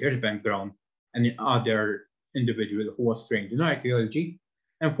curator's background and the other individual who was trained in archaeology,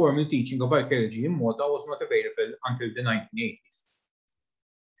 and formal teaching of archaeology in Malta was not available until the 1980s.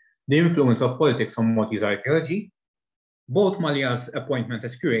 The influence of politics on Maltese archaeology. Both Mallia's appointment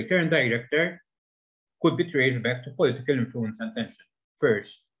as curator and director could be traced back to political influence and tension.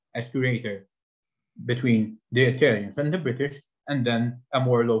 First, as curator between the Italians and the British, and then a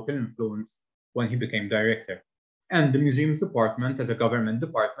more local influence when he became director. And the museum's department, as a government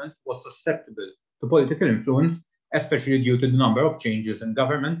department, was susceptible to political influence, especially due to the number of changes in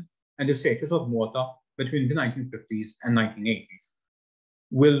government and the status of Malta between the 1950s and 1980s.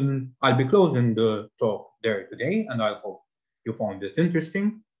 I'll be closing the talk there today, and I hope you found it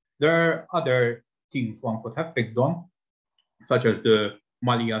interesting. There are other themes one could have picked on, such as the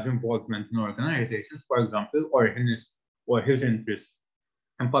Mallia's involvement in organizations, for example, or his interest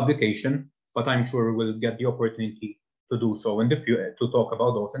in publication, but I'm sure we'll get the opportunity to do so in the future, to talk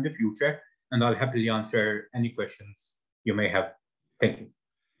about those in the future, and I'll happily answer any questions you may have. Thank you.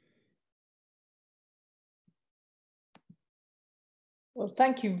 Well,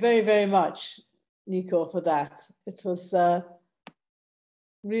 thank you very, very much, Nico, for that. It was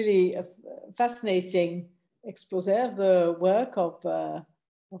really a fascinating expose of the work of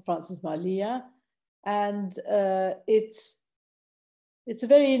Francis Mallia, and it's a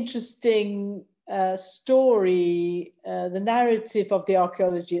very interesting story, the narrative of the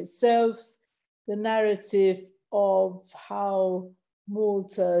archaeology itself, the narrative of how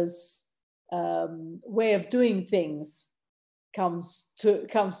Malta's way of doing things comes to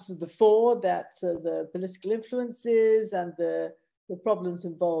the fore, that the political influences and the problems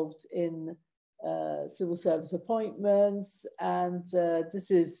involved in civil service appointments, and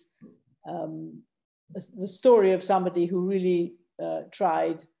this is the story of somebody who really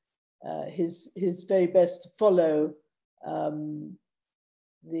tried his very best to follow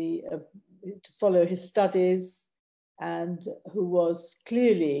his studies, and who was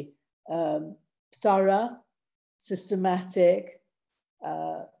clearly thorough, systematic,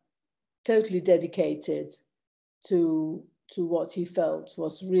 totally dedicated to what he felt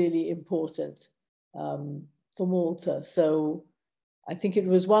was really important for Malta. So I think it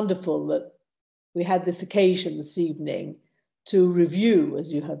was wonderful that we had this occasion this evening to review,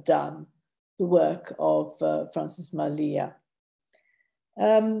 as you have done, the work of Francis Mallia.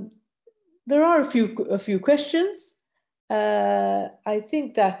 There are a few questions. I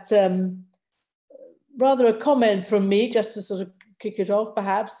think that rather a comment from me, just to sort of kick it off,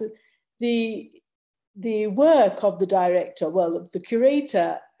 perhaps, the work of the director, well, of the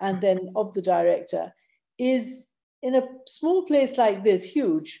curator and then of the director, is in a small place like this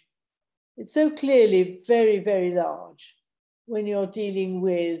huge. It's so clearly very, very large when you're dealing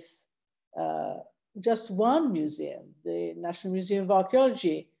with just one museum, the National Museum of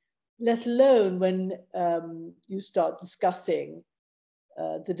Archaeology, let alone when you start discussing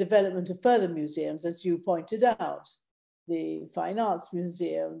the development of further museums, as you pointed out, the Fine Arts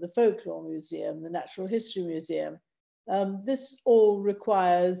Museum, the Folklore Museum, the Natural History Museum. This all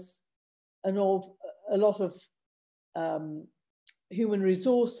requires a lot of human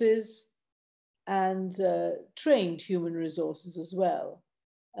resources and trained human resources as well.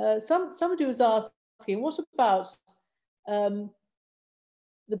 Somebody was asking, what about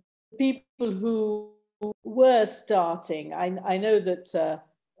the people who were starting? I know that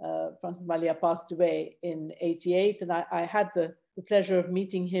Francis Mallia passed away in '88, and I had the pleasure of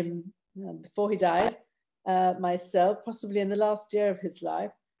meeting him before he died myself, possibly in the last year of his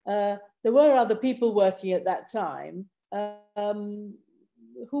life. There were other people working at that time.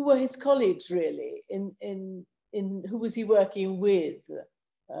 Who were his colleagues, really? Who was he working with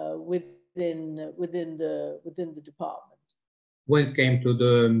within the department? When it came to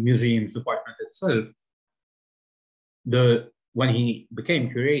the museum's department itself, when he became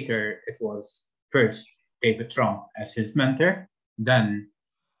curator, it was first David Trump as his mentor. Then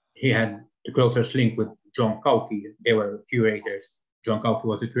he had the closest link with John Cauchi. They were curators. John Cauchi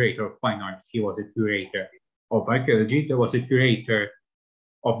was the curator of fine arts. He was a curator of archaeology. There was a curator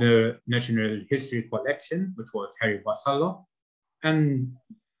of the National History Collection, which was Harry Vassallo, and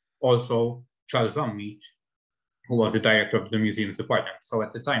also Charles Zammeet, who was the director of the museum's department. So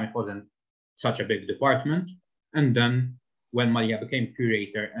at the time, it wasn't such a big department. And then when Mallia became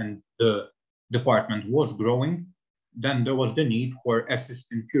curator and the department was growing, then there was the need for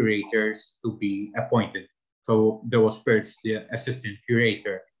assistant curators to be appointed. So there was first the assistant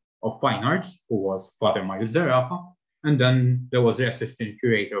curator of fine arts, who was Father Miles Zarafa, and then there was the assistant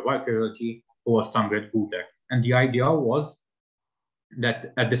curator of archaeology, who was Tancred Guder. And the idea was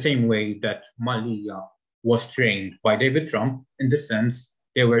that at the same way that Mallia was trained by David Trump, in the sense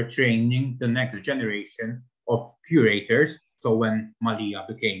they were training the next generation of curators. So when Mallia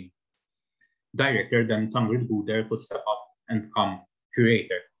became director, then Tancred Guder could step up and become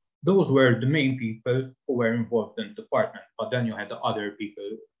curator. those were the main people who were involved in the department. But then you had the other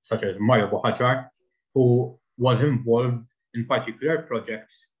people, such as Mario Bohajar, who was involved in particular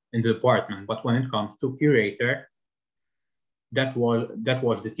projects in the department. But when it comes to curator, that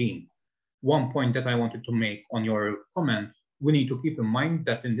was the team. One point that I wanted to make on your comment, we need to keep in mind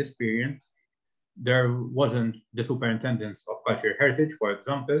that in this period, there wasn't the superintendence of cultural heritage, for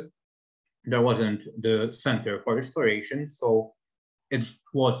example. There wasn't the Center for Restoration, so it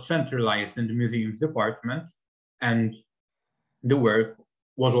was centralized in the museums department, and the work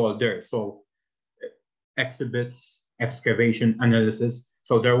was all there. So exhibits, excavation, analysis.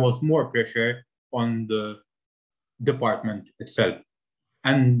 So there was more pressure on the department itself.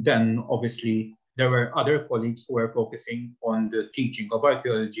 And then obviously there were other colleagues who were focusing on the teaching of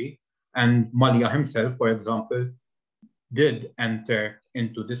archaeology, and Mallia himself, for example, did enter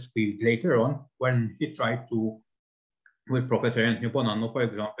into this field later on when he tried to, with Professor Anthony Bonanno, for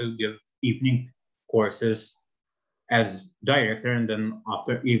example, give evening courses as director, and then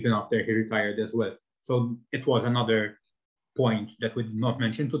even after he retired as well. So it was another point that we did not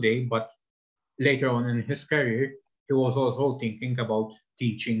mention today, but later on in his career, he was also thinking about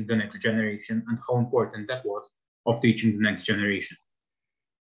teaching the next generation and how important that was of teaching the next generation.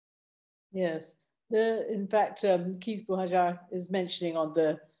 Yes, in fact, Keith Bohajar is mentioning on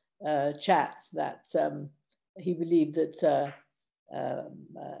the chat that he believed that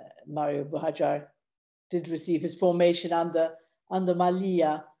Mario Bohajar did receive his formation under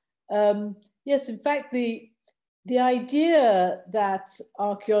Mallia. Yes, in fact, the idea that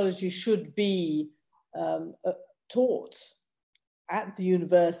archaeology should be taught at the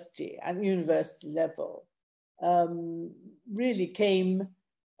university level really came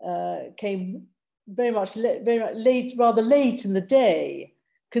rather late in the day,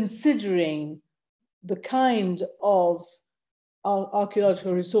 considering the kind of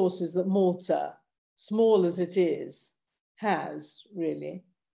archaeological resources that Malta, small as it is, has really.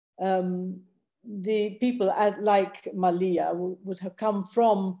 The people like Mallia would have come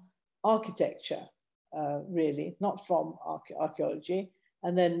from architecture, really, not from archaeology,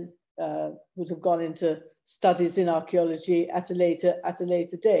 and then would have gone into studies in archaeology at a later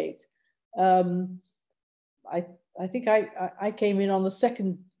date. I think I came in on the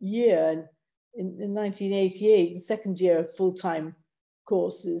second year in 1988, the second year of full-time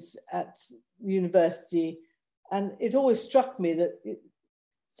courses at the university, and it always struck me that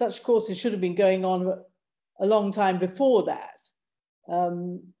such courses should have been going on a long time before that,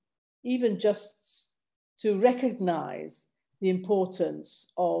 even just to recognize the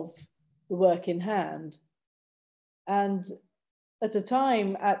importance of the work in hand. And at the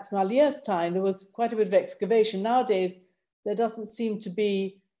time, at Mallia's time, there was quite a bit of excavation. Nowadays, there doesn't seem to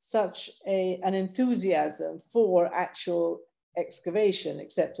be such an enthusiasm for actual excavation,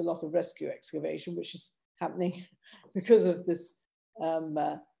 except a lot of rescue excavation, which is happening because of this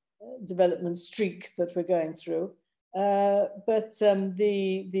development streak that we're going through. But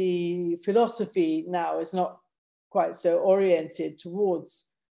the philosophy now is not quite so oriented towards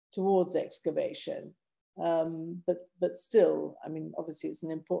excavation. But still, I mean, obviously it's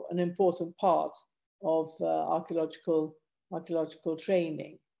an important part of archaeological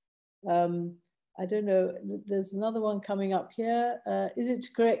training. I don't know, there's another one coming up here. Is it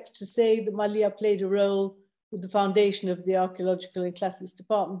correct to say that Mallia played a role with the foundation of the Archaeological and Classics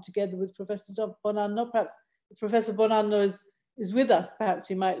Department together with Professor Bonanno? Perhaps if Professor Bonanno is with us, perhaps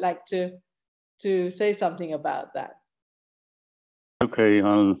he might like to say something about that. Okay,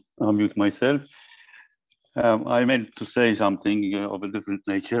 I'll mute myself. I meant to say something of a different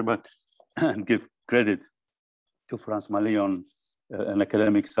nature, but give credit to Franz Mallia on an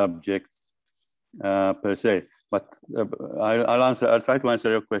academic subject per se. But I'll try to answer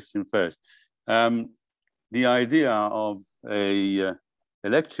your question first. The idea of a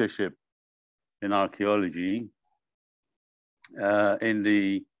lectureship in archaeology in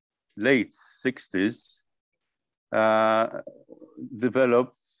the late 60s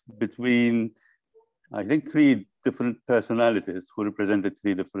developed between, I think, three different personalities who represented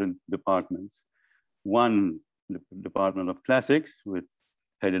three different departments. One, the Department of Classics,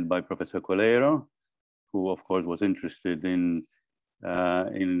 headed by Professor Colero, who of course was interested in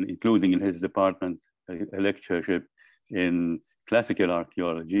including in his department a lectureship in classical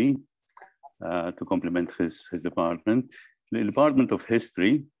archaeology to complement his department. The Department of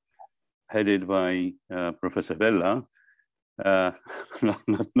History, headed by Professor Vella,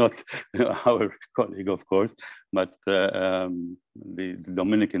 not our colleague, of course, but the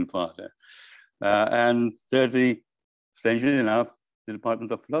Dominican father. And thirdly, strangely enough, the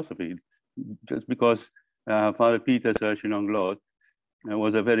Department of Philosophy, just because Father Peter Serchinonglot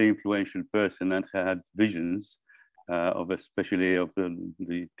was a very influential person and had visions of especially of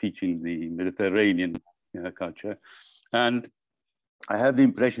the teaching the Mediterranean culture. And I had the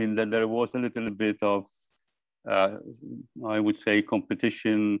impression that there was a little bit of, I would say,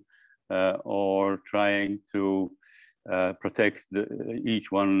 competition or trying to protect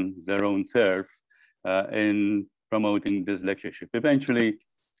each one their own turf in promoting this lectureship. Eventually,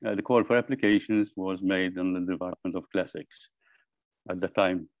 the call for applications was made on the Department of Classics. At the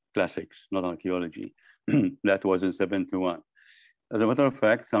time, classics, not archaeology. That was in 71. As a matter of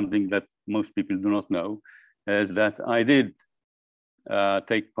fact, something that most people do not know is that I did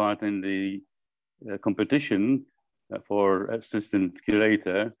take part in the competition for assistant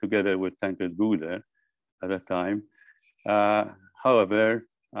curator together with Tancred Guder at that time. However,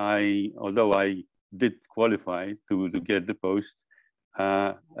 although I did qualify to get the post,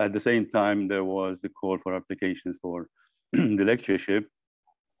 at the same time, there was the call for applications for the lectureship,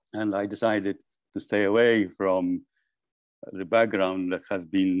 and I decided to stay away from the background that has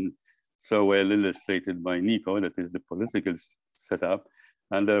been so well illustrated by Nico, that is the political setup,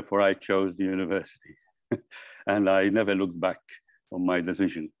 and therefore I chose the university. And I never looked back on my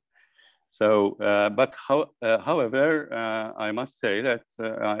decision. So, however, I must say that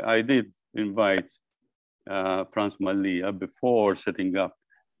I did invite Franz Mallia before setting up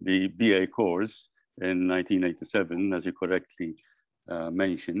the BA course in 1987, as you correctly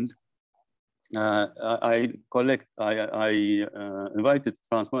mentioned. I invited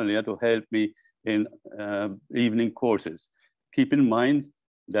Franz Mallia to help me in evening courses. Keep in mind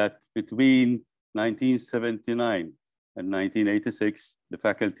that between 1979 and 1986, the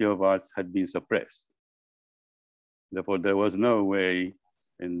Faculty of Arts had been suppressed. Therefore, there was no way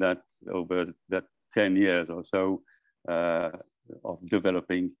in that, over that 10 years or so, of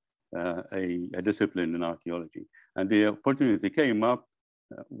developing a discipline in archaeology. And the opportunity came up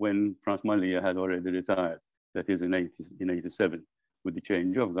when Franz Mallia had already retired, that is in 87, with the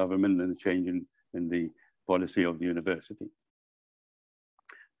change of government and the change in the policy of the university.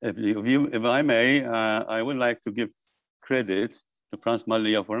 If I may, I would like to give credit to Franz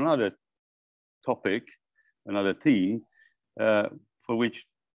Mallia for another topic, another theme, for which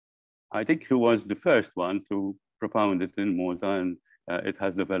I think he was the first one to propound it in Malta, and it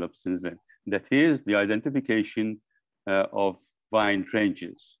has developed since then. That is the identification of vine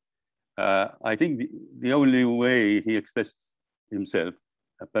trenches. I think the only way he expressed himself,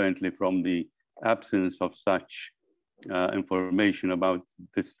 apparently from the absence of such information about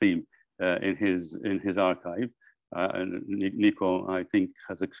this theme in his archive, and Nico, I think,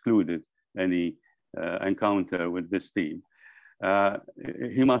 has excluded any encounter with this theme.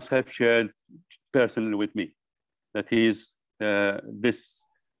 He must have shared personally with me that his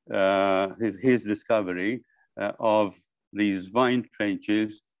discovery of these vine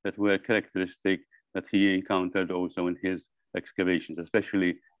trenches that were characteristic that he encountered also in his excavations,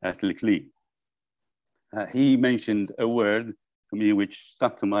 especially at Likli. He mentioned a word to me which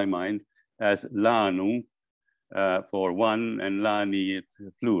stuck to my mind as lanu for one and lani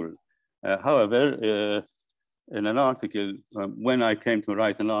plural. However, in an article, when I came to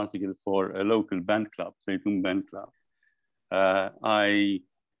write an article for a local band club, Zeytun Band Club, I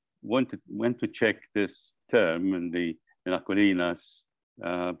went to check this term in Aquilina's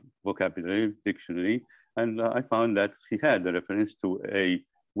vocabulary dictionary, and I found that he had a reference to a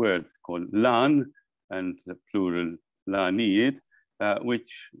word called lan, and the plural laniit,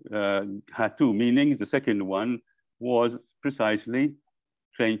 which had two meanings. The second one was precisely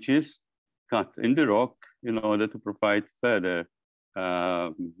trenches cut in the rock in order to provide further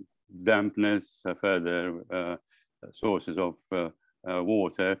dampness, further sources of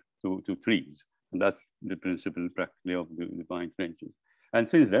water to trees. And that's the principle practically of the vine trenches. And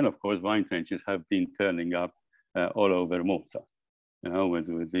since then, of course, vine trenches have been turning up all over Malta,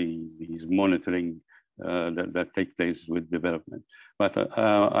 with these monitoring that take place with development. But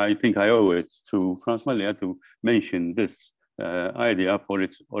I think I owe it to Franz Mallia to mention this idea for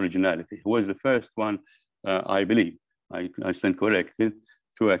its originality. He was the first one, I believe, I stand corrected,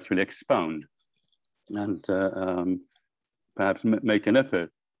 to actually expound and perhaps make an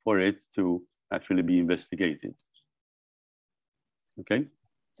effort for it to actually be investigated. Okay.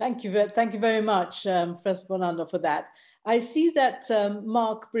 Thank you very much, Professor Bonanno, for that. I see that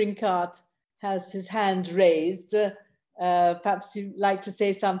Mark Brinkart has his hand raised. Perhaps you'd like to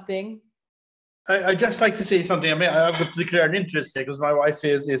say something? I'd just like to say something. I mean, I've got declare an interest here because my wife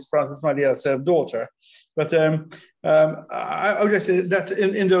is Francis Mallia's daughter. But I would just say that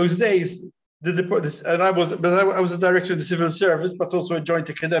in those days, and I was the director of the civil service, but also a joint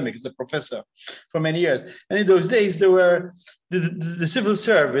academic as a professor for many years. And in those days, there were the civil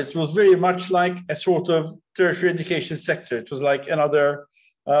service was very much like a sort of tertiary education sector. It was like another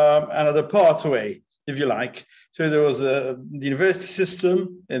pathway, if you like. So there was the university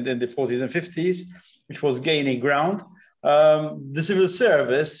system in the 40s and 50s, which was gaining ground. The civil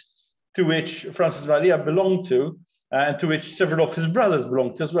service, to which Francis Mallia belonged to, and to which several of his brothers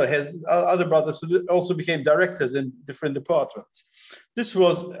belonged to as well. His other brothers who also became directors in different departments. This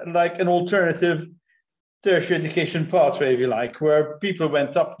was like an alternative tertiary education pathway, if you like, where people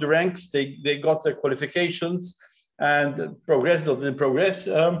went up the ranks, they got their qualifications and progressed or didn't progress.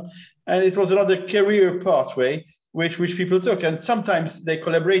 And it was another career pathway which people took. And sometimes they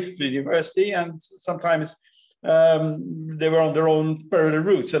collaborated with the university, and sometimes they were on their own parallel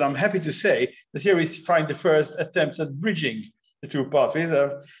routes. And I'm happy to say that here we find the first attempts at bridging the two pathways.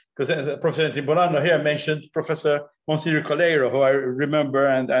 Because Professor Bonanno here mentioned Professor Monsignor Calero, who I remember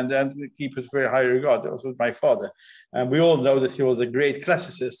and keep with very high regard. That was my father. And we all know that he was a great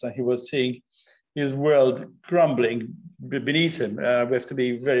classicist, and he was seeing his world crumbling beneath him. We have to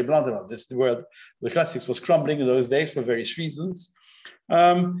be very blunt about this. The classics was crumbling in those days for various reasons.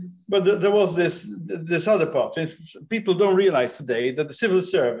 But there was this other part. People don't realize today that the civil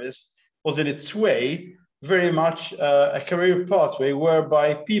service was in its way very much a career pathway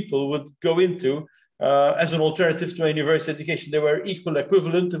whereby people would go into as an alternative to a university education. They were equal,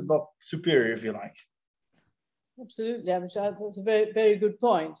 equivalent, if not superior, if you like. Absolutely. That's a very, very good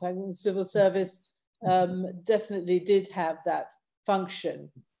point. I think the civil service definitely did have that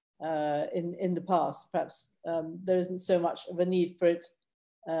function in the past. Perhaps there isn't so much of a need for it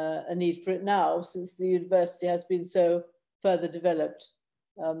now, since the university has been so further developed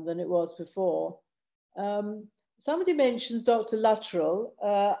than it was before. Somebody mentions Dr. Luttrell,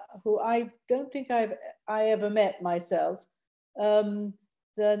 who I don't think I ever met myself. The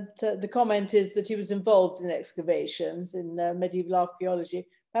comment is that he was involved in excavations in medieval archaeology.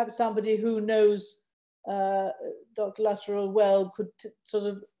 Perhaps somebody who knows Dr. Luttrell well could sort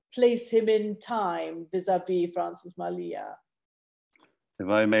of place him in time vis-a-vis Francis Mallia. If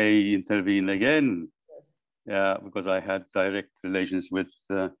I may intervene again, because I had direct relations with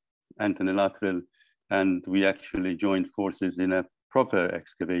Anthony Luttrell, and we actually joined forces in a proper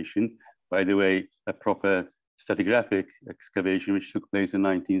excavation. By the way, a proper stratigraphic excavation, which took place in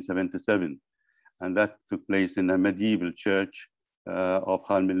 1977. And that took place in a medieval church of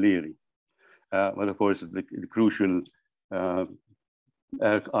Halmiliri. But of course, the crucial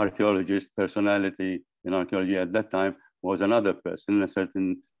archaeologist personality in archaeology at that time was another person, a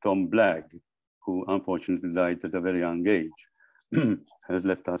certain Tom Blagg, who unfortunately died at a very young age. Has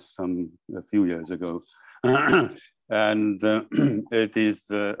left us a few years ago. And it is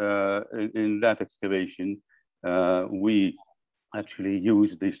in that excavation, we actually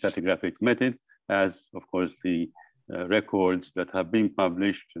used the stratigraphic method, as of course the records that have been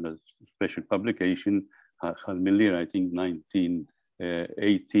published in a special publication, Halmiliri, I think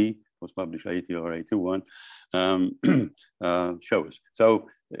 1980, was published 80 or 81, shows. So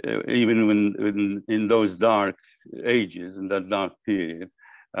even when in those dark ages, in that dark period,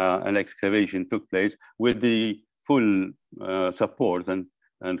 an excavation took place with the full support and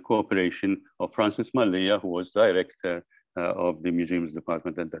cooperation of Francis Mallia, who was director of the museums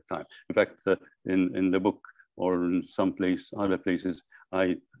department at that time. In fact, in the book or in other places,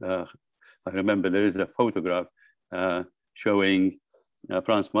 I remember there is a photograph showing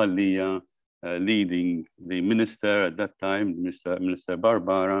Franz Mallia leading the minister at that time, Minister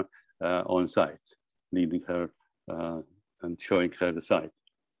Barbara, on site, leading her and showing her the site.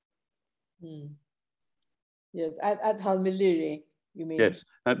 Mm. Yes, at Halmiliri, you mean? Yes,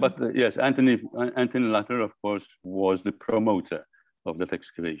 yes, Anthony Luttrell, of course, was the promoter of that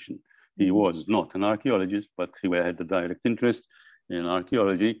excavation. He was not an archaeologist, but he had a direct interest in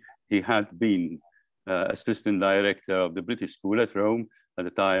archaeology. He had been assistant director of the British School at Rome at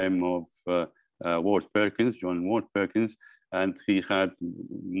the time of Ward Perkins, John Ward Perkins, and he had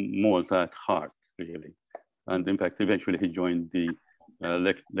Malta at heart, really. And in fact, eventually he joined the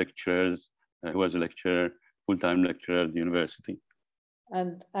lecturers. He was a lecturer, full-time lecturer at the university.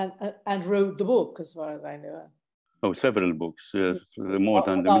 And wrote the book, as far as I know. Oh, several books. The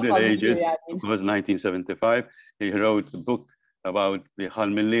Malta and the Middle Ages, it was 1975. He wrote a book about the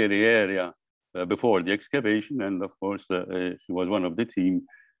Halmiliri area before the excavation, and of course, he was one of the team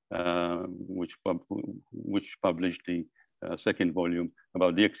which published the second volume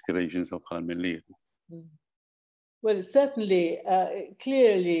about the excavations of Halmiliri. Well, certainly,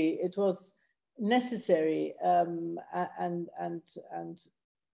 clearly, it was necessary and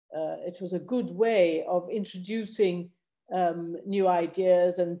it was a good way of introducing new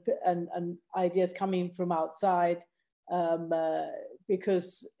ideas and ideas coming from outside,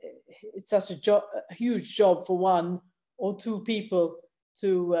 because it's such a huge job for one or two people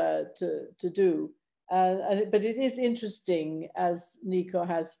to do. But it is interesting, as Nico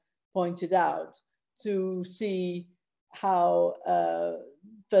has pointed out, to see how,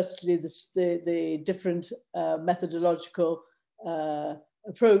 firstly, the different methodological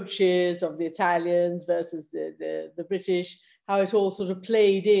approaches of the Italians versus the British, how it all sort of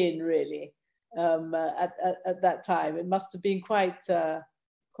played in, really, at that time. It must have been quite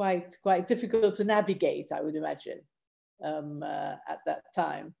difficult to navigate, I would imagine, at that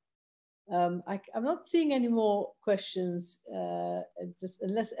time. I'm not seeing any more questions,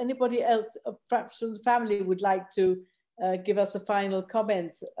 unless anybody else, perhaps from the family, would like to give us a final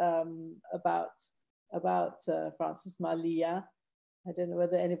comment about Francis Mallia. I don't know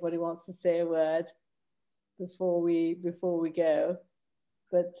whether anybody wants to say a word before we go,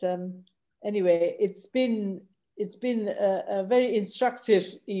 but anyway, it's been a very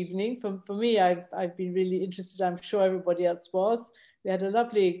instructive evening for me. I've been really interested. I'm sure everybody else was. We had a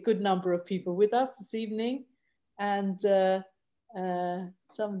lovely, good number of people with us this evening, and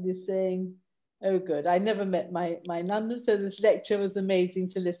somebody's saying, "Oh, good! I never met my Nannu, so this lecture was amazing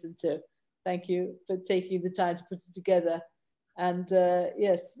to listen to. Thank you for taking the time to put it together." And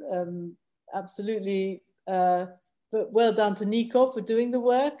yes, absolutely. But well done to Nico for doing the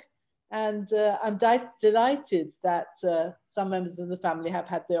work, and I'm delighted that some members of the family have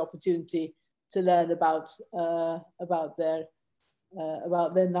had the opportunity to learn about their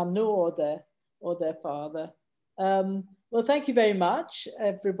Nannu or their father. Well, thank you very much,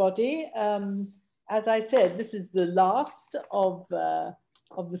 everybody. As I said, this is the last of the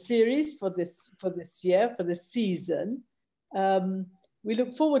series for this year, for this season. We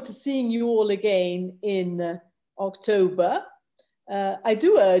look forward to seeing you all again in October. I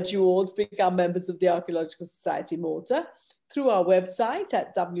do urge you all to become members of the Archaeological Society Malta through our website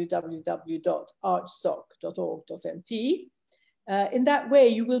at www.archsoc.org.mt. In that way,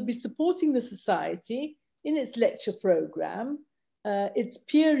 you will be supporting the Society in its lecture program, its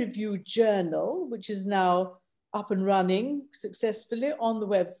peer-reviewed journal, which is now up and running successfully on the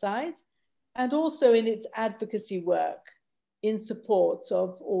website, and also in its advocacy work in support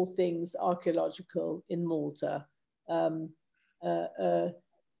of all things archaeological in Malta. A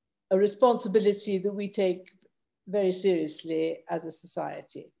responsibility that we take very seriously as a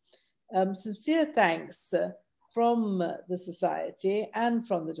society. Sincere thanks from the Society and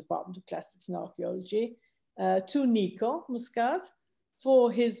from the Department of Classics and Archaeology to Nico Muscat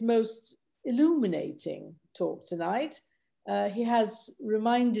for his most illuminating talk tonight. He has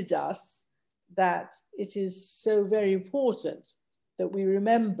reminded us that it is so very important that we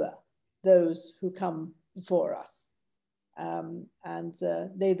remember those who come before us and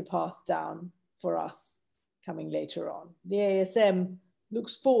lay the path down for us coming later on. The ASM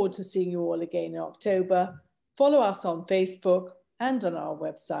looks forward to seeing you all again in October. Follow us on Facebook and on our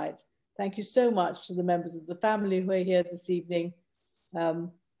website. Thank you so much to the members of the family who are here this evening,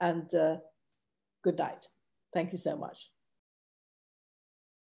 and good night. Thank you so much.